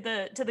back to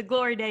the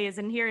glory days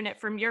and hearing it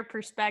from your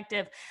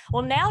perspective.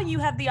 Well, now you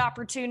have the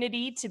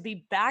opportunity to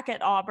be back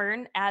at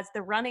Auburn as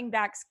the running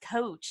backs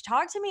coach.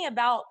 Talk to me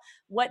about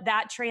what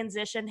that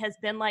transition has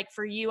been like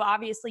for you.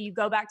 Obviously, you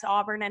go back to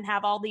Auburn and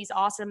have all these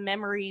awesome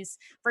memories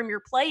from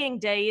your playing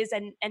days,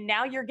 and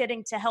now you're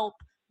getting to help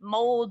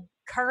mold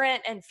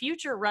current and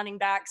future running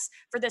backs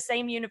for the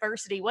same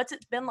university. What's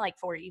it been like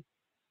for you?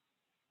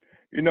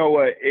 You know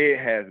what? It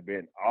has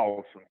been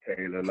awesome,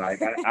 Taylor.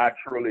 Like, I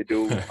truly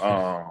do.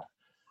 I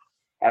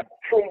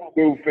truly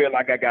do feel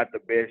like I got the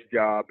best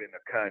job in the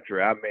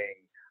country. I mean,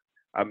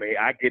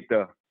 I get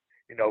to,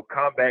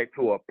 come back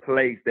to a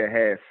place that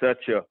has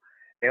such a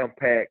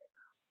impact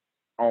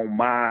on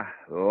my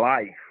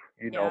life,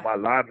 my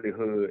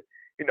livelihood,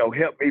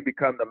 helped me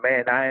become the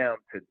man I am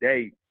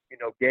today,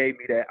 gave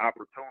me that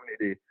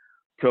opportunity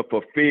to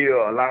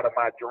fulfill a lot of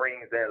my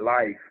dreams in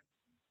life.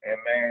 And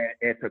man,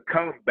 and to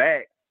come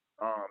back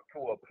to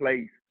a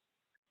place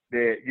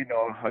that,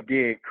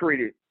 again,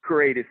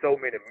 created so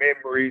many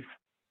memories,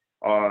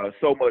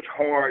 so much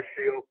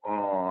hardship.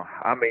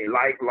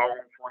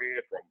 Lifelong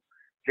friends from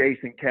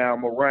Jason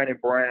Campbell, Ronnie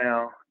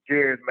Brown,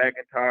 Jared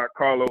McIntyre,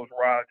 Carlos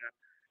Rogers,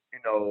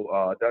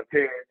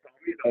 Dontae,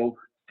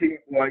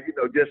 T-Boy,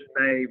 just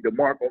named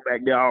DeMarco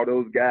McNair, all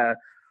those guys.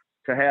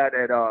 To have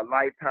that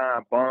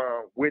lifetime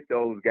bond with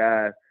those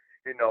guys,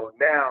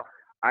 now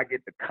I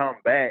get to come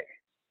back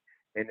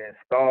and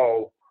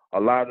install a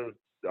lot of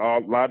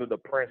the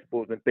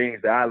principles and things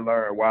that I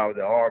learned while I was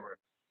at Auburn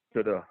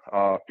to the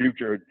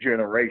future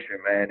generation,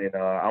 man. And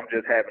I'm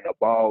just having a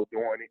ball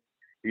doing it.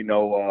 I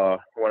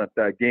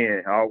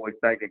always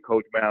thanking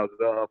Coach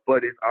Malzahn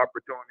for this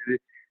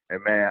opportunity.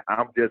 And man,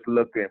 I'm just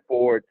looking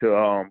forward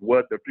to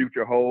what the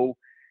future holds,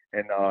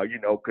 and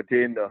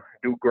continue to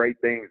do great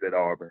things at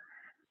Auburn.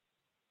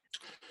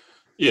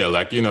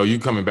 Yeah, you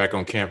coming back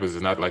on campus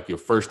is not like your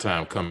first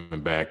time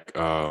coming back.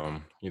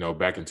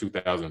 Back in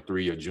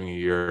 2003, your junior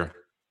year,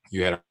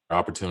 you had an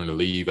opportunity to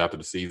leave after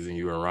the season.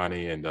 You and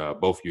Ronnie, and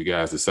both of you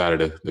guys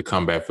decided to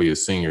come back for your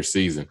senior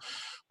season.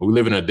 But we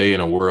live in a day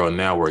in a world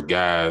now where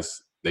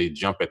guys, they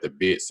jump at the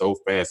bit so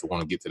fast to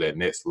want to get to that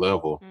next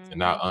level, and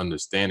not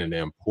understanding the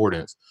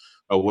importance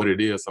of what it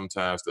is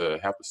sometimes to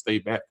have to stay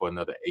back for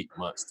another 8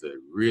 months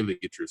to really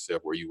get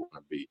yourself where you want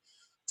to be.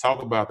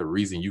 talk about the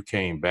reason you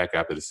came back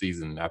after the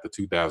season, after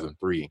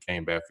 2003, and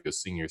came back for your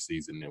senior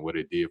season and what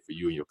it did for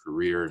you and your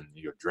career and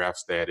your draft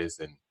status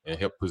and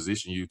help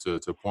position you to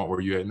a point where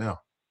you're at now.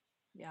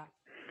 Yeah.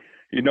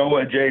 You know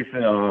what,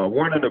 Jason?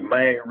 One of the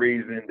main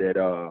reasons that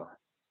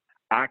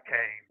I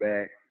came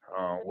back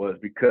was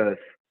because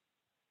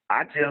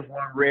I just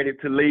wasn't ready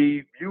to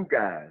leave you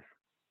guys.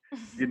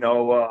 You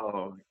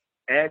know,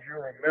 as you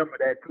remember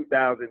that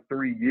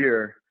 2003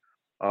 year,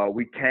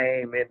 we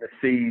came in the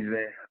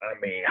season, I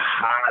mean,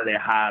 highly,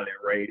 highly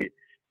rated.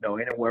 You know,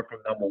 anywhere from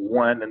number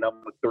 1 to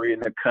number 3 in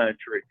the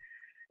country.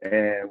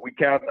 And we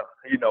kind of,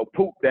 you know,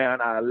 pooped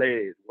down our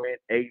legs, went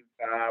 8-5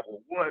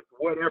 or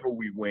whatever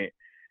we went.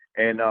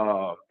 And,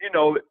 you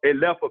know, it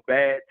left a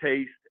bad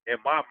taste in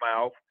my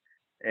mouth.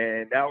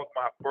 And that was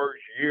my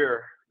first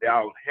year that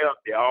I was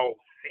healthy all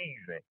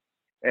season.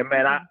 And,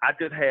 man, I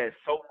just had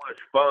so much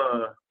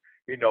fun,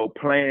 you know,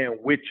 playing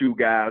with you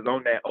guys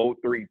on that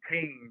 03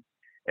 team.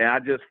 And I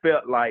just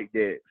felt like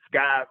that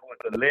skies was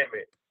the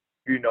limit,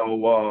 you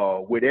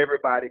know, with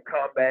everybody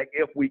come back,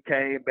 if we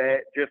came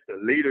back, just the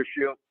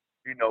leadership,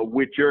 you know,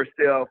 with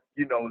yourself,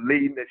 you know,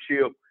 leading the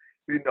ship,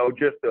 you know,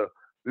 just the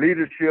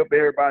leadership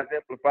everybody's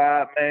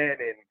amplified, man,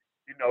 and,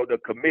 you know, the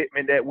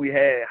commitment that we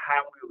had,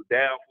 how we were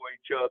down for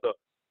each other.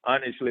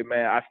 Honestly,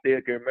 man, I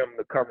still can remember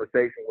the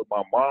conversation with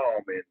my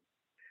mom, and,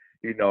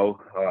 you know,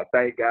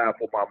 thank God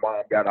for my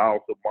mom, got an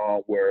awesome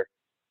mom where,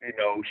 you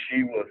know,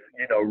 she was,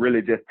 you know,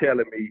 really just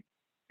telling me,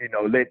 you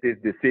know, let this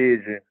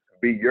decision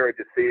be your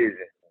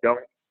decision. Don't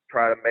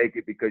try to make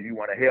it because you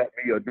want to help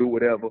me or do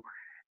whatever.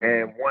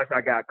 And once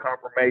I got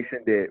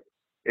confirmation that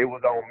it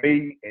was on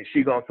me and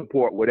she going to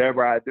support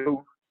whatever I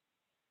do,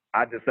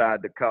 I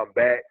decided to come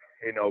back,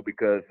 you know,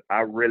 because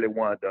I really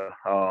wanted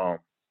to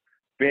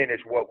finish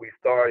what we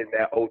started in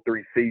that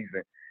 03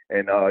 season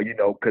and, you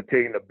know,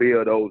 continue to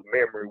build those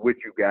memories with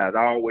you guys.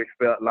 I always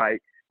felt like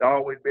it's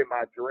always been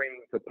my dream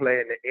to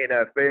play in the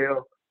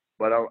NFL,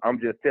 but I'm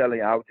just telling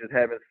you, I was just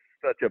having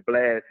such a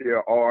blast here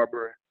at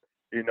Auburn,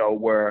 you know,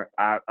 where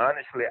I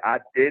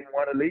didn't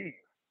want to leave.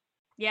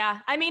 Yeah.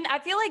 I mean, I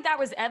feel like that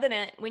was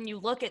evident when you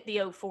look at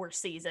the 04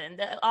 season.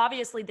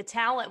 Obviously, the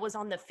talent was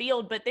on the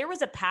field, but there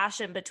was a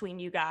passion between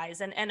you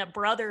guys and a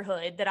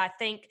brotherhood that I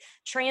think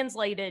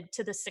translated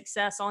to the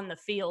success on the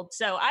field.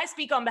 So I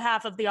speak on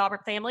behalf of the Auburn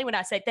family when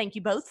I say thank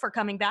you both for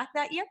coming back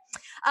that year.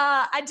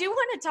 I do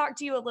want to talk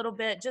to you a little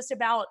bit just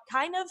about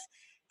kind of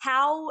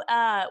how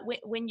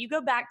when you go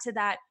back to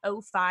that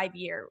 05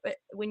 year,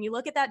 when you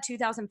look at that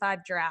 2005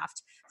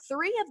 draft,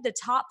 3 of the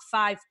top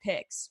 5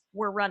 picks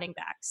were running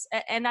backs.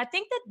 And I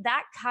think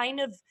that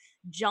kind of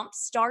jump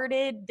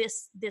started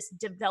this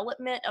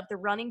development of the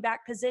running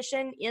back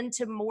position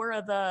into more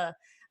of a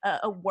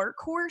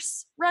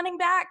workhorse running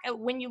back.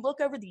 When you look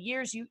over the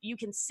years, you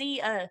can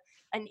see an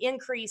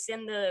increase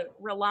in the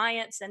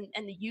reliance and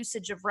the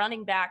usage of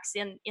running backs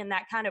in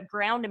that kind of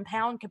ground and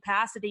pound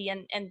capacity.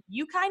 And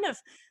you kind of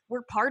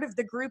were part of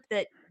the group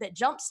that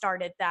jump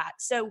started that.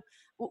 So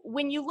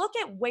when you look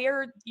at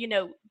where, you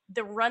know,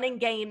 the running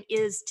game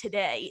is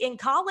today in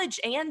college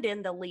and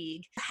in the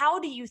league, how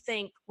do you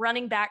think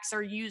running backs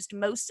are used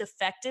most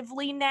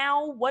effectively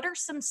now? What are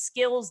some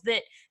skills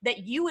that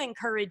you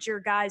encourage your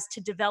guys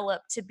to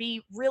develop to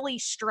be really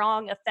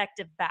strong,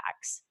 effective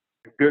backs?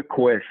 Good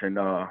question.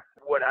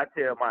 What I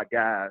tell my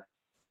guys,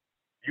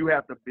 you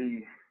have to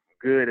be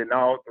good in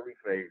all 3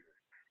 phases.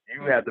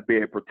 You have to be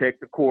able to protect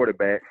the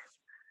quarterback.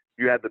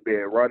 You have to be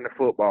able to run the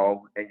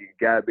football, and you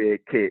got to be able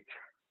to catch.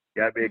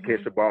 You got to be able to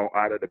catch the ball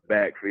out of the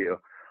backfield.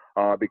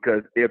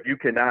 Because if you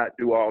cannot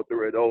do all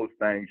 3 of those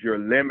things, you're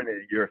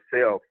limiting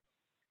yourself,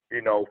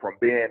 you know, from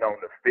being on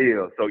the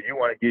field. So you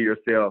want to give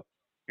yourself,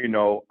 you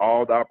know,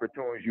 all the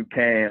opportunities you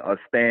can of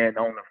staying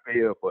on the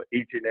field for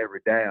each and every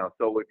down.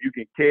 So if you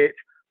can catch,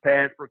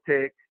 pass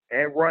protect,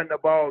 and run the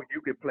ball,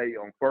 you can play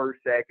on 1st,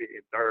 2nd,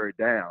 and 3rd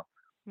down.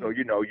 So,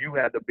 you know, you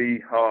have to be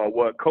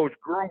what Coach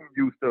Groom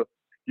used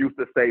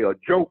to say, a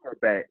joker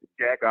back,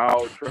 jack of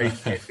all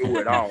trades and do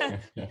it all.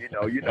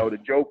 You know, the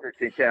joker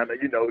can kind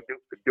of, you know,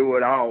 do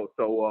it all.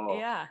 So,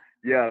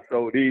 yeah.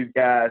 So these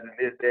guys in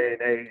this day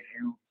and age,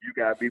 you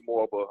gotta be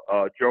more of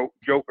a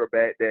joker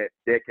back that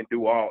can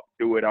do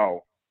it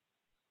all.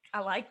 I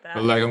like that. I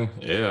like him.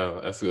 Yeah,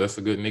 that's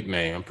a good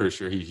nickname. I'm pretty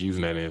sure he's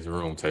using that in his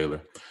room, Taylor.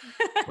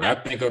 When I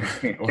think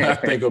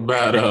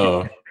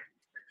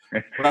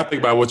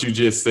about what you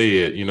just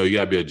said, you know, you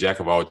got to be a jack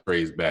of all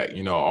trades back.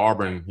 You know,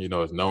 Auburn, you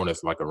know, is known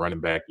as like a running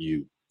back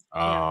you.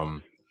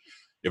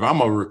 If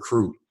I'm a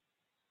recruit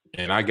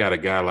and I got a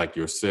guy like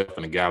yourself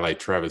and a guy like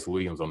Travis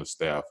Williams on the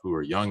staff who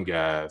are young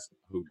guys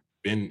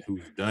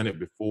who've done it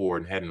before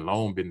and hadn't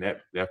long been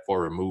that far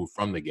removed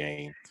from the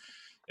game,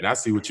 and I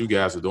see what you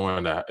guys are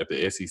doing at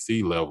the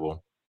SEC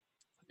level,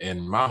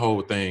 and my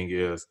whole thing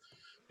is,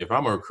 if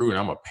I'm a recruit and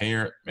I'm a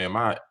parent, man,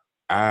 my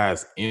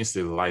eyes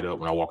instantly light up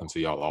when I walk into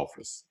y'all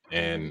office,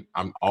 and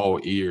I'm all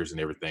ears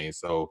and everything.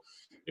 So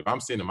if I'm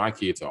sending my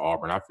kids to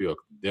Auburn, I feel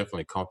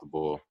definitely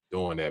comfortable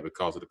doing that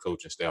because of the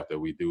coaching staff that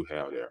we do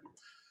have there.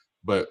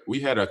 But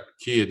we had a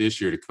kid this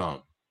year to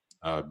come,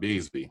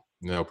 Bigsby,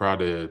 you know,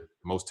 probably the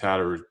most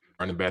talented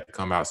running back to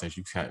come out since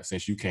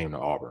you came to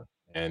Auburn.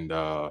 And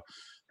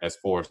as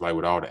far as like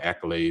with all the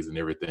accolades and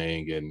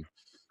everything, and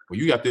when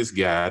you got this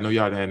guy, I know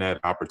y'all hadn't had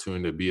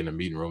opportunity to be in the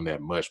meeting room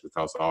that much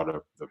because all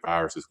the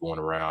viruses going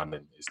around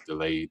and it's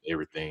delayed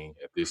everything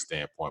at this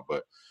standpoint.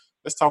 But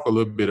let's talk a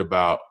little bit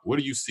about what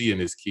do you see in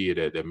this kid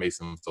that makes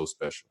him so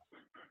special?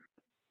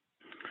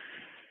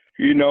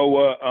 You know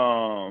what,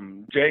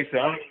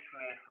 Jason,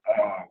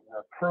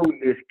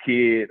 recruiting this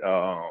kid,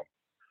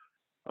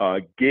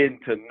 getting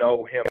to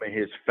know him and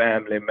his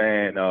family,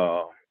 man.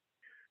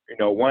 You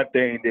know, one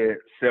thing that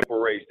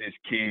separates this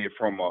kid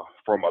from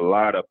a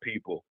lot of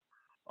people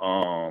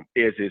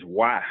is his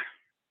why.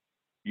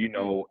 You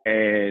know,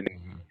 and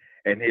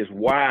his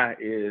why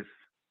is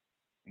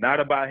not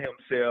about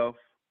himself,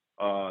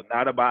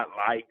 not about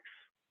likes,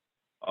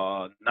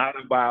 not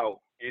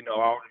about, you know,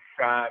 all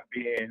the shine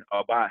being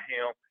about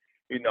him.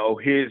 You know,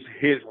 his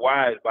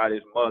why is about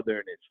his mother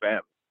and his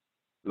family.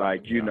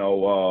 Like, you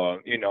know,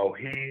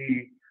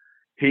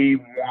 he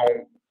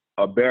want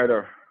a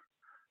better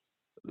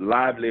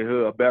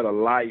livelihood, a better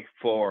life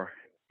for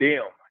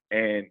them.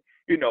 And,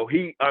 you know,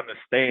 he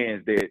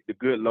understands that the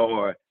good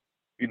Lord,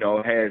 you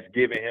know, has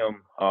given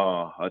him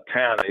a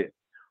talent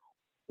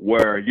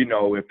where, you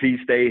know, if he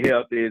stay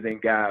healthy as in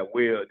God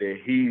will, that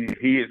he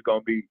is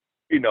going to be,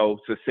 you know,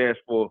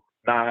 successful,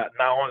 not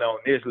only on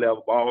this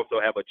level, but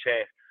also have a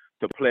chance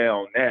to play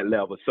on that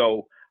level.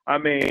 So, I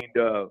mean,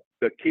 the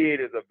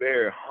kid is a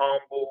very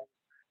humble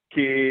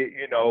kid,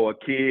 you know, a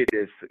kid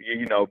that's,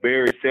 you know,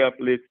 very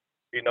selfless,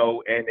 you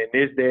know, and in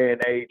this day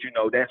and age, you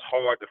know, that's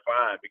hard to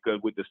find because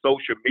with the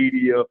social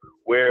media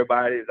where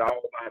everybody is all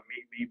about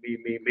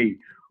me.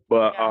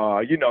 But,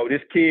 you know,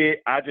 this kid,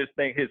 I just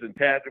think his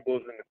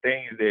intangibles and the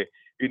things that,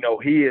 you know,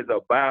 he is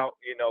about,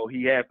 you know,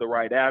 he has the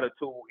right attitude.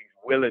 He's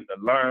willing to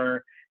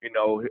learn, you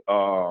know,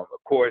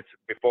 of course,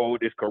 before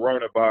this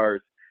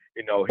coronavirus,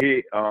 you know,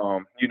 he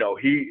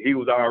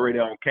was already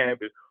on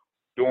campus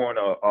doing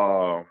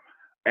a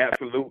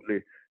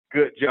absolutely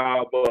good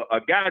job.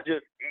 A guy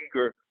just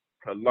eager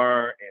to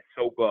learn and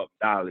soak up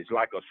knowledge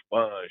like a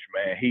sponge,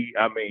 man. He's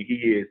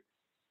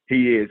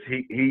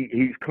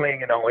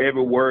clinging on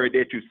every word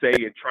that you say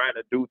and trying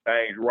to do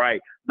things right.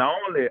 Not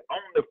only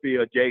on the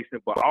field, Jason,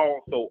 but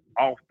also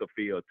off the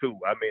field too.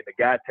 I mean, the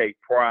guy takes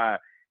pride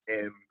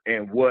in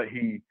what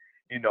he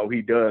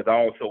does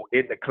also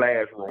in the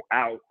classroom,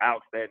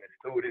 outstanding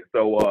student.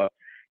 So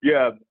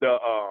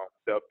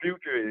the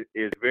future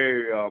is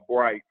very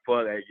bright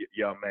for that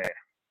young man.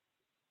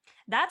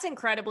 That's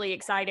incredibly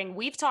exciting.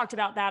 We've talked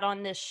about that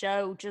on this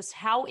show, just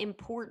how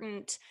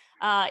important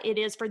it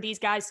is for these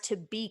guys to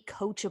be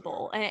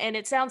coachable. And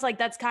it sounds like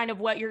that's kind of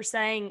what you're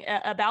saying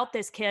about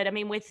this kid. I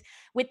mean, with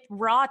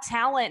raw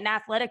talent and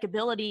athletic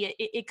ability,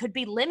 it could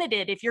be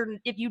limited if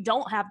you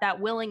don't have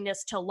that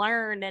willingness to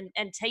learn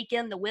and take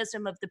in the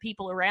wisdom of the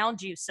people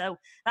around you. So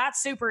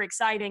that's super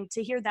exciting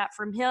to hear that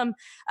from him.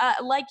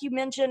 Like you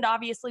mentioned,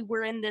 obviously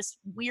we're in this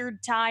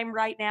weird time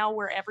right now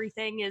where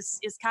everything is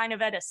kind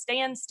of at a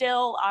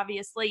standstill.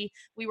 Obviously,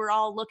 we were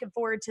all looking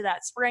forward to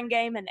that spring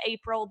game in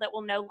April that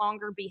will no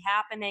longer be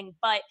happening.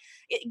 But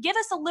give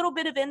us a little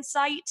bit of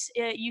insight.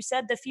 You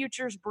said the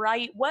future's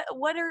bright.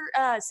 What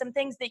are some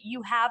things that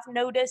you have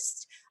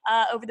noticed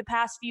over the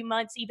past few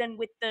months, even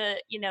with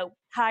the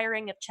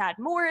hiring of Chad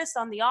Morris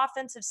on the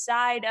offensive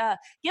side?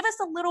 Give us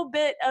a little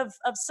bit of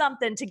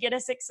something to get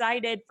us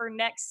excited for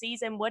next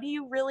season. What do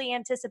you really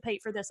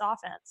anticipate for this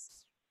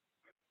offense?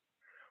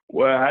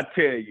 Well, I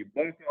tell you,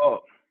 buck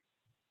up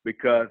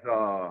because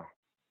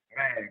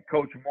man,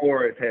 Coach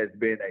Morris has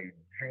been a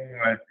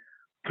joy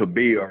to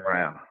be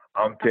around.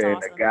 I'm telling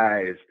awesome.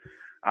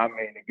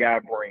 the guy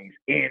brings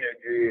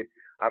energy.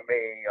 I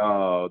mean,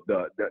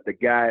 the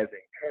guy is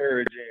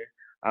encouraging.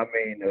 I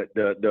mean,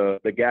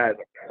 the guy is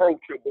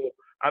approachable.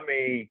 I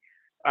mean,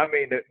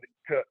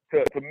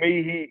 to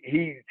me,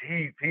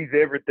 he's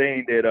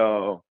everything that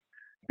Auburn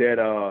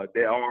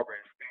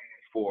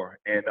stands for,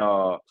 and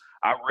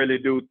I really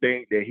do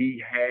think that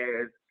he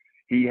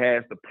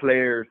has the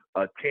players'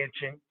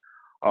 attention.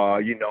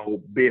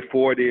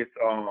 Before this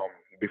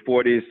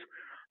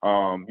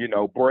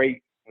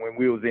break when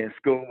we was in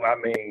school, I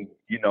mean,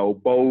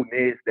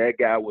 boldness, that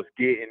guy was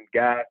getting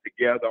guys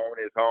together on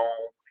his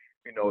own,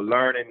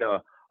 learning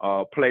the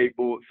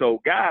playbook. So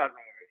guys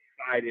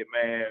are excited,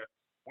 man.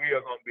 We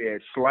are gonna be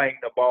slang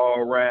the ball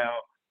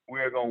around.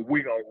 We're gonna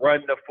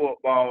run the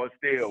football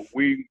still.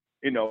 We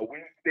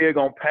still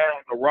gonna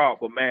pound the rock,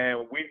 but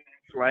man, we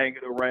slang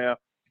it around.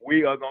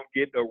 We are gonna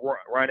get the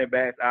running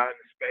backs out in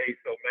space.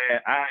 So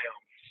man, I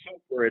am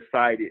super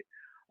excited.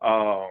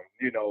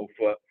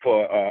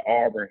 For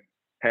Auburn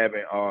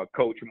having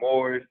Coach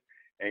Morris,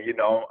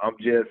 and I'm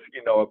just,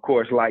 of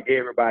course, like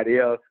everybody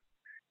else,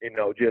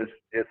 just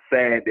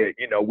sad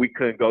that we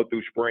couldn't go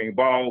through spring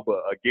ball,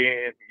 but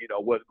again,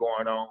 what's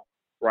going on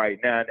right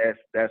now,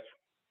 that's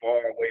far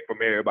away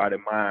from everybody's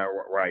mind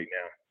right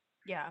now.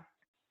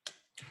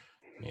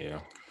 Yeah.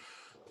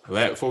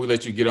 Before we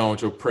let you get on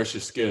with your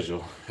precious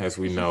schedule, as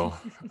we know,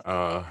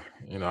 I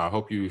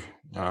hope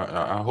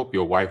I hope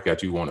your wife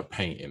got you want to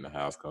paint in the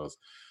house, because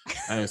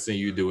I haven't seen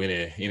you do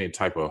any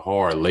type of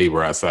hard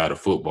labor outside of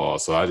football.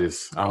 So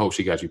I hope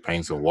she got you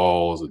painting some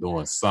walls or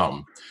doing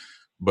something.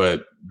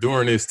 But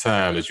during this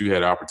time that you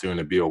had the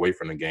opportunity to be away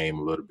from the game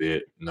a little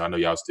bit, I know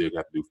y'all still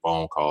got to do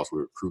phone calls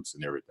with recruits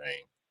and everything.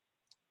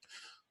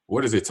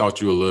 What has it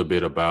taught you a little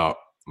bit about,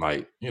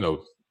 like,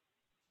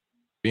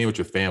 being with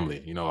your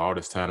family, all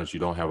this time that you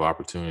don't have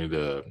opportunity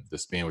to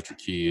spend with your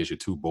kids, your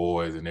two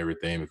boys and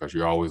everything, because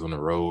you're always on the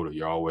road, or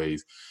you're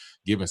always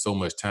giving so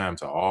much time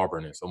to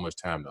Auburn and so much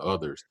time to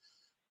others.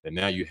 And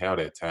now you have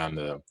that time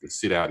to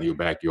sit out in your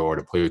backyard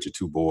and play with your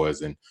two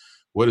boys. And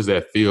what does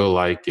that feel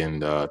like?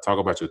 And talk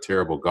about your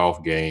terrible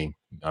golf game.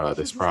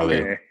 That's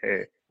probably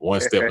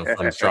one step in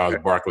front of Charles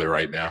Barkley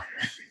right now.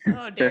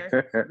 Oh,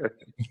 dear.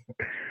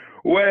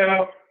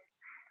 Well,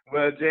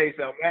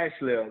 Jason, I'm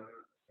actually a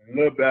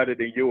little better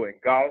than you in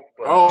golf.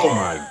 But, oh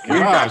my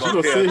gosh! You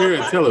gonna sit here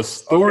and tell a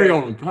story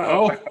on?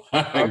 Oh,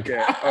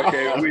 okay.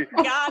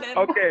 Got it.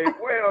 Okay.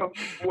 Well,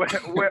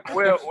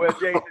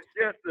 Jason,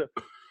 just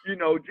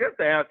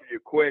to answer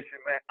your question,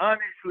 man.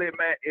 Honestly,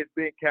 man, it's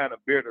been kind of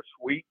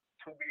bittersweet,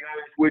 to be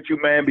honest with you,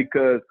 man,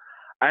 because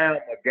I am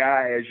a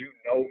guy, as you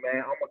know,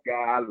 man. I'm a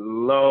guy. I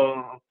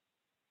love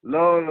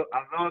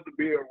to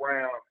be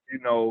around,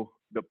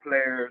 the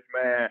players,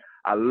 man.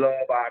 I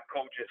love our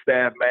coaching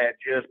staff, man.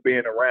 Just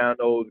being around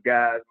those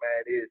guys,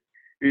 man,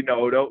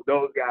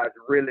 those guys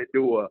really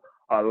do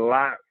a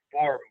lot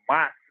for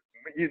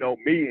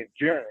me in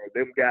general.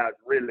 Them guys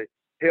really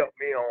help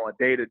me on a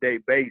day-to-day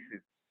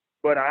basis.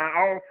 But I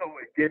also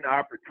get an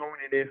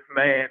opportunity,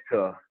 man,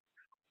 to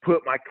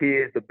put my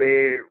kids to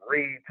bed,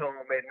 read to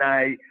them at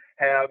night,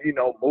 have,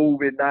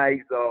 movie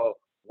nights,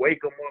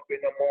 wake them up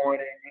in the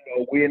morning,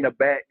 we in the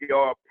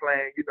backyard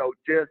playing,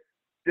 just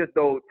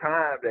those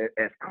times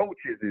as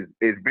coaches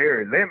is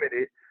very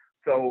limited.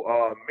 So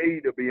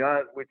me, to be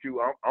honest with you,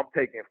 I'm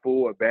taking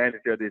full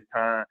advantage of this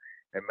time.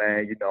 And,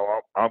 man,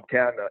 I'm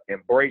kind of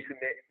embracing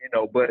it,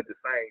 but at the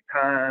same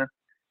time,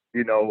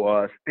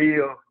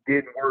 still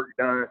getting work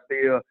done,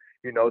 still,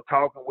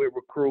 talking with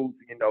recruits,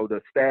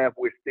 the staff,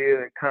 we're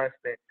still in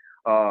constant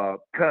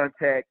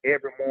contact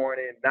every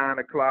morning, 9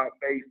 o'clock,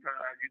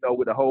 FaceTime,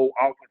 with the whole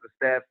offensive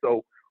staff.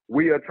 So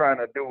we are trying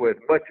to do as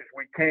much as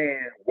we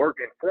can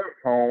working from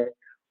home.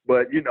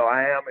 But,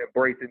 I am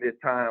embracing this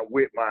time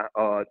with my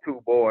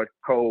two boys,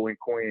 Cole and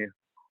Quinn,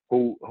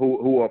 who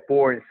are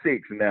 4 and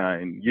 6 now.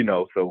 And,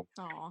 so.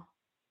 Aww.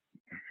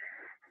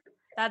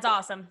 That's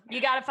awesome. You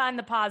got to find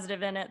the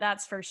positive in it.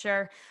 That's for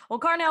sure. Well,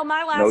 Carnell,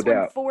 my last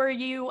one for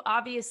you,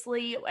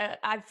 obviously,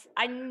 I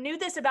knew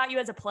this about you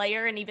as a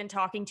player, and even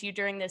talking to you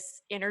during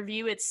this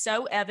interview, it's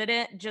so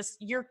evident, just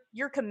your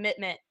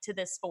commitment to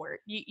this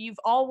sport. You've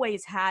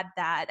always had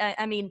that.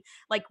 I mean,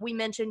 like we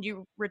mentioned,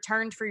 you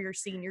returned for your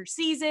senior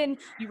season.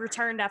 You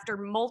returned after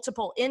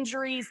multiple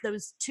injuries,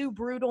 those 2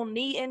 brutal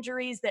knee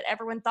injuries that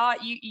everyone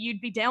thought you'd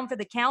be down for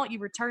the count. You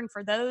returned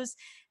for those.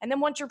 And then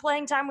once your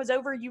playing time was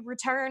over, you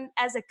returned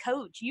as a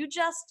coach. You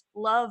just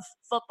love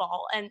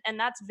football, and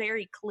that's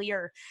very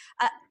clear.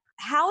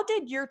 How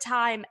did your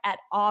time at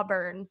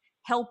Auburn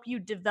help you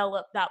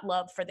develop that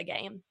love for the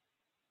game?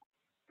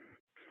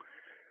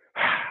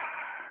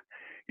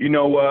 You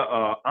know what?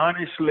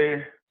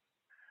 Honestly,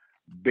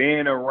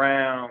 being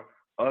around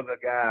other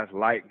guys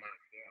like myself,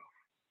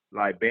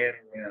 like being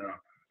around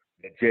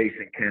the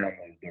Jason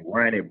Campbell, the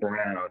Ronnie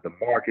Brown, the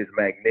Marcus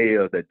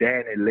McNeil, the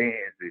Danny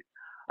Lindsay.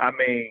 I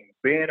mean,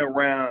 being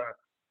around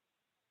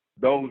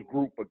those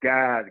group of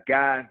guys that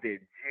genuinely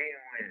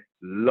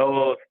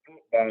love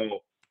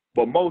football,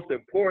 but most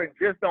important,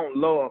 just don't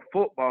love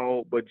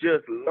football, but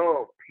just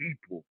love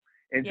people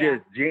and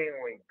just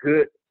genuine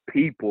good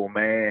people,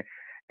 man.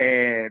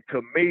 And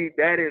to me,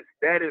 that is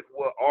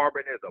what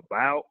Auburn is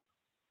about.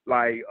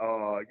 Like,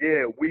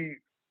 we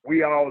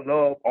all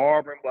love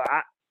Auburn, but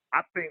I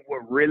think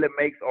what really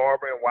makes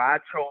Auburn, why I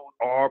chose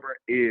Auburn,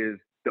 is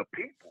the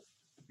people.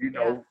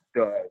 The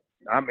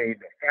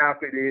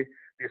faculty,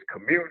 this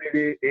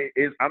community.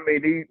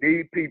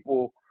 These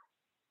people,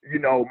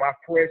 my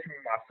freshman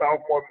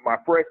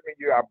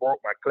year, I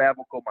broke my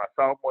clavicle. My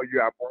sophomore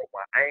year, I broke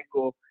my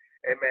ankle.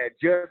 And, man,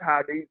 just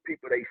how these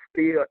people, they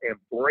still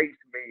embrace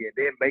me and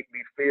then make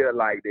me feel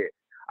like that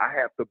I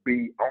have to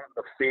be on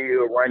the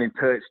field running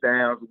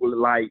touchdowns with,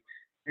 like,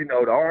 the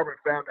Auburn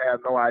family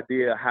have no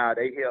idea how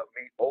they helped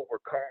me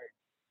overcome,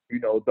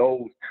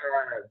 those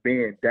times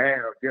being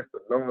down, just the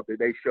love that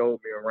they showed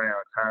me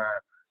around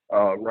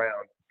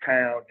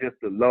town, just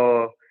the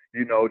love,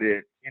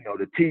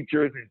 the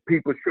teachers and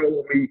people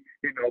showing me,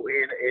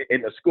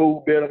 in the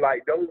school building,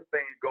 like those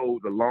things goes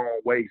a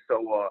long way.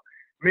 So,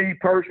 me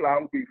personally, I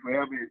would be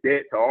forever in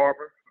debt to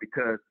Auburn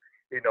because,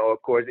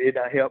 of course, it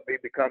helped me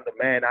become the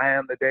man I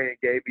am today and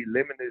gave me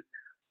limited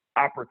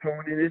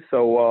opportunities.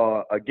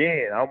 So,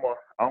 again, I'm a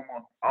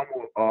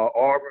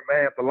Auburn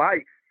man for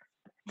life.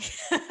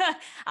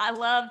 I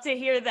love to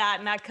hear that,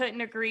 and I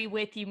couldn't agree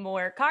with you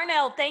more.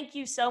 Carnell, thank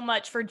you so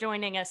much for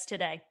joining us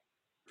today.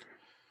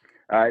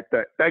 All right.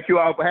 Thank you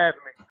all for having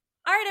me.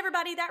 All right,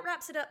 everybody, that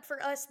wraps it up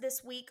for us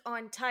this week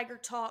on Tiger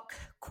Talk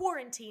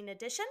Quarantine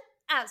Edition.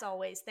 As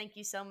always, thank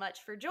you so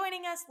much for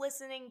joining us,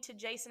 listening to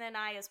Jason and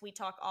I as we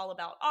talk all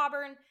about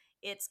Auburn.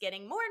 It's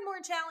getting more and more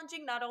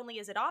challenging. Not only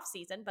is it off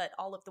season, but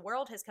all of the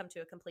world has come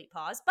to a complete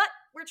pause. But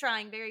we're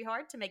trying very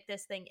hard to make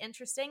this thing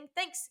interesting.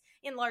 Thanks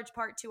in large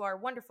part to our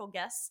wonderful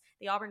guests.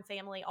 The Auburn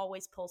family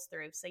always pulls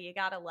through, so you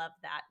gotta love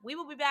that. We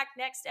will be back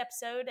next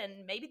episode,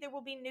 and maybe there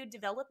will be new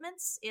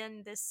developments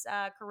in this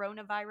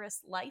coronavirus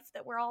life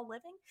that we're all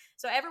living.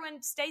 So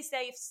everyone stay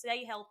safe,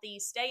 stay healthy,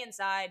 stay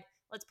inside.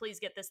 Let's please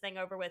get this thing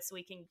over with so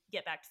we can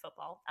get back to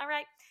football. All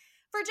right.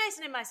 For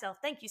Jason and myself,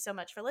 thank you so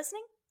much for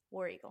listening.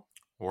 War Eagle.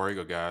 War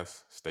Eagle,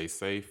 guys. Stay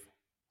safe.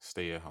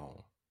 Stay at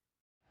home.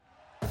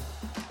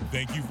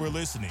 Thank you for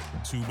listening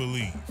to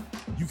Believe.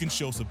 You can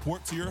show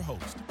support to your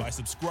host by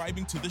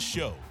subscribing to the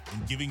show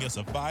and giving us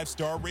a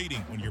 5-star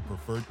rating on your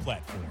preferred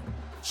platform.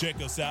 Check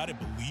us out at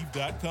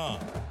Believe.com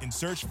and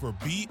search for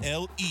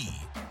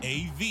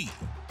BLEAV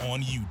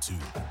on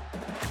YouTube.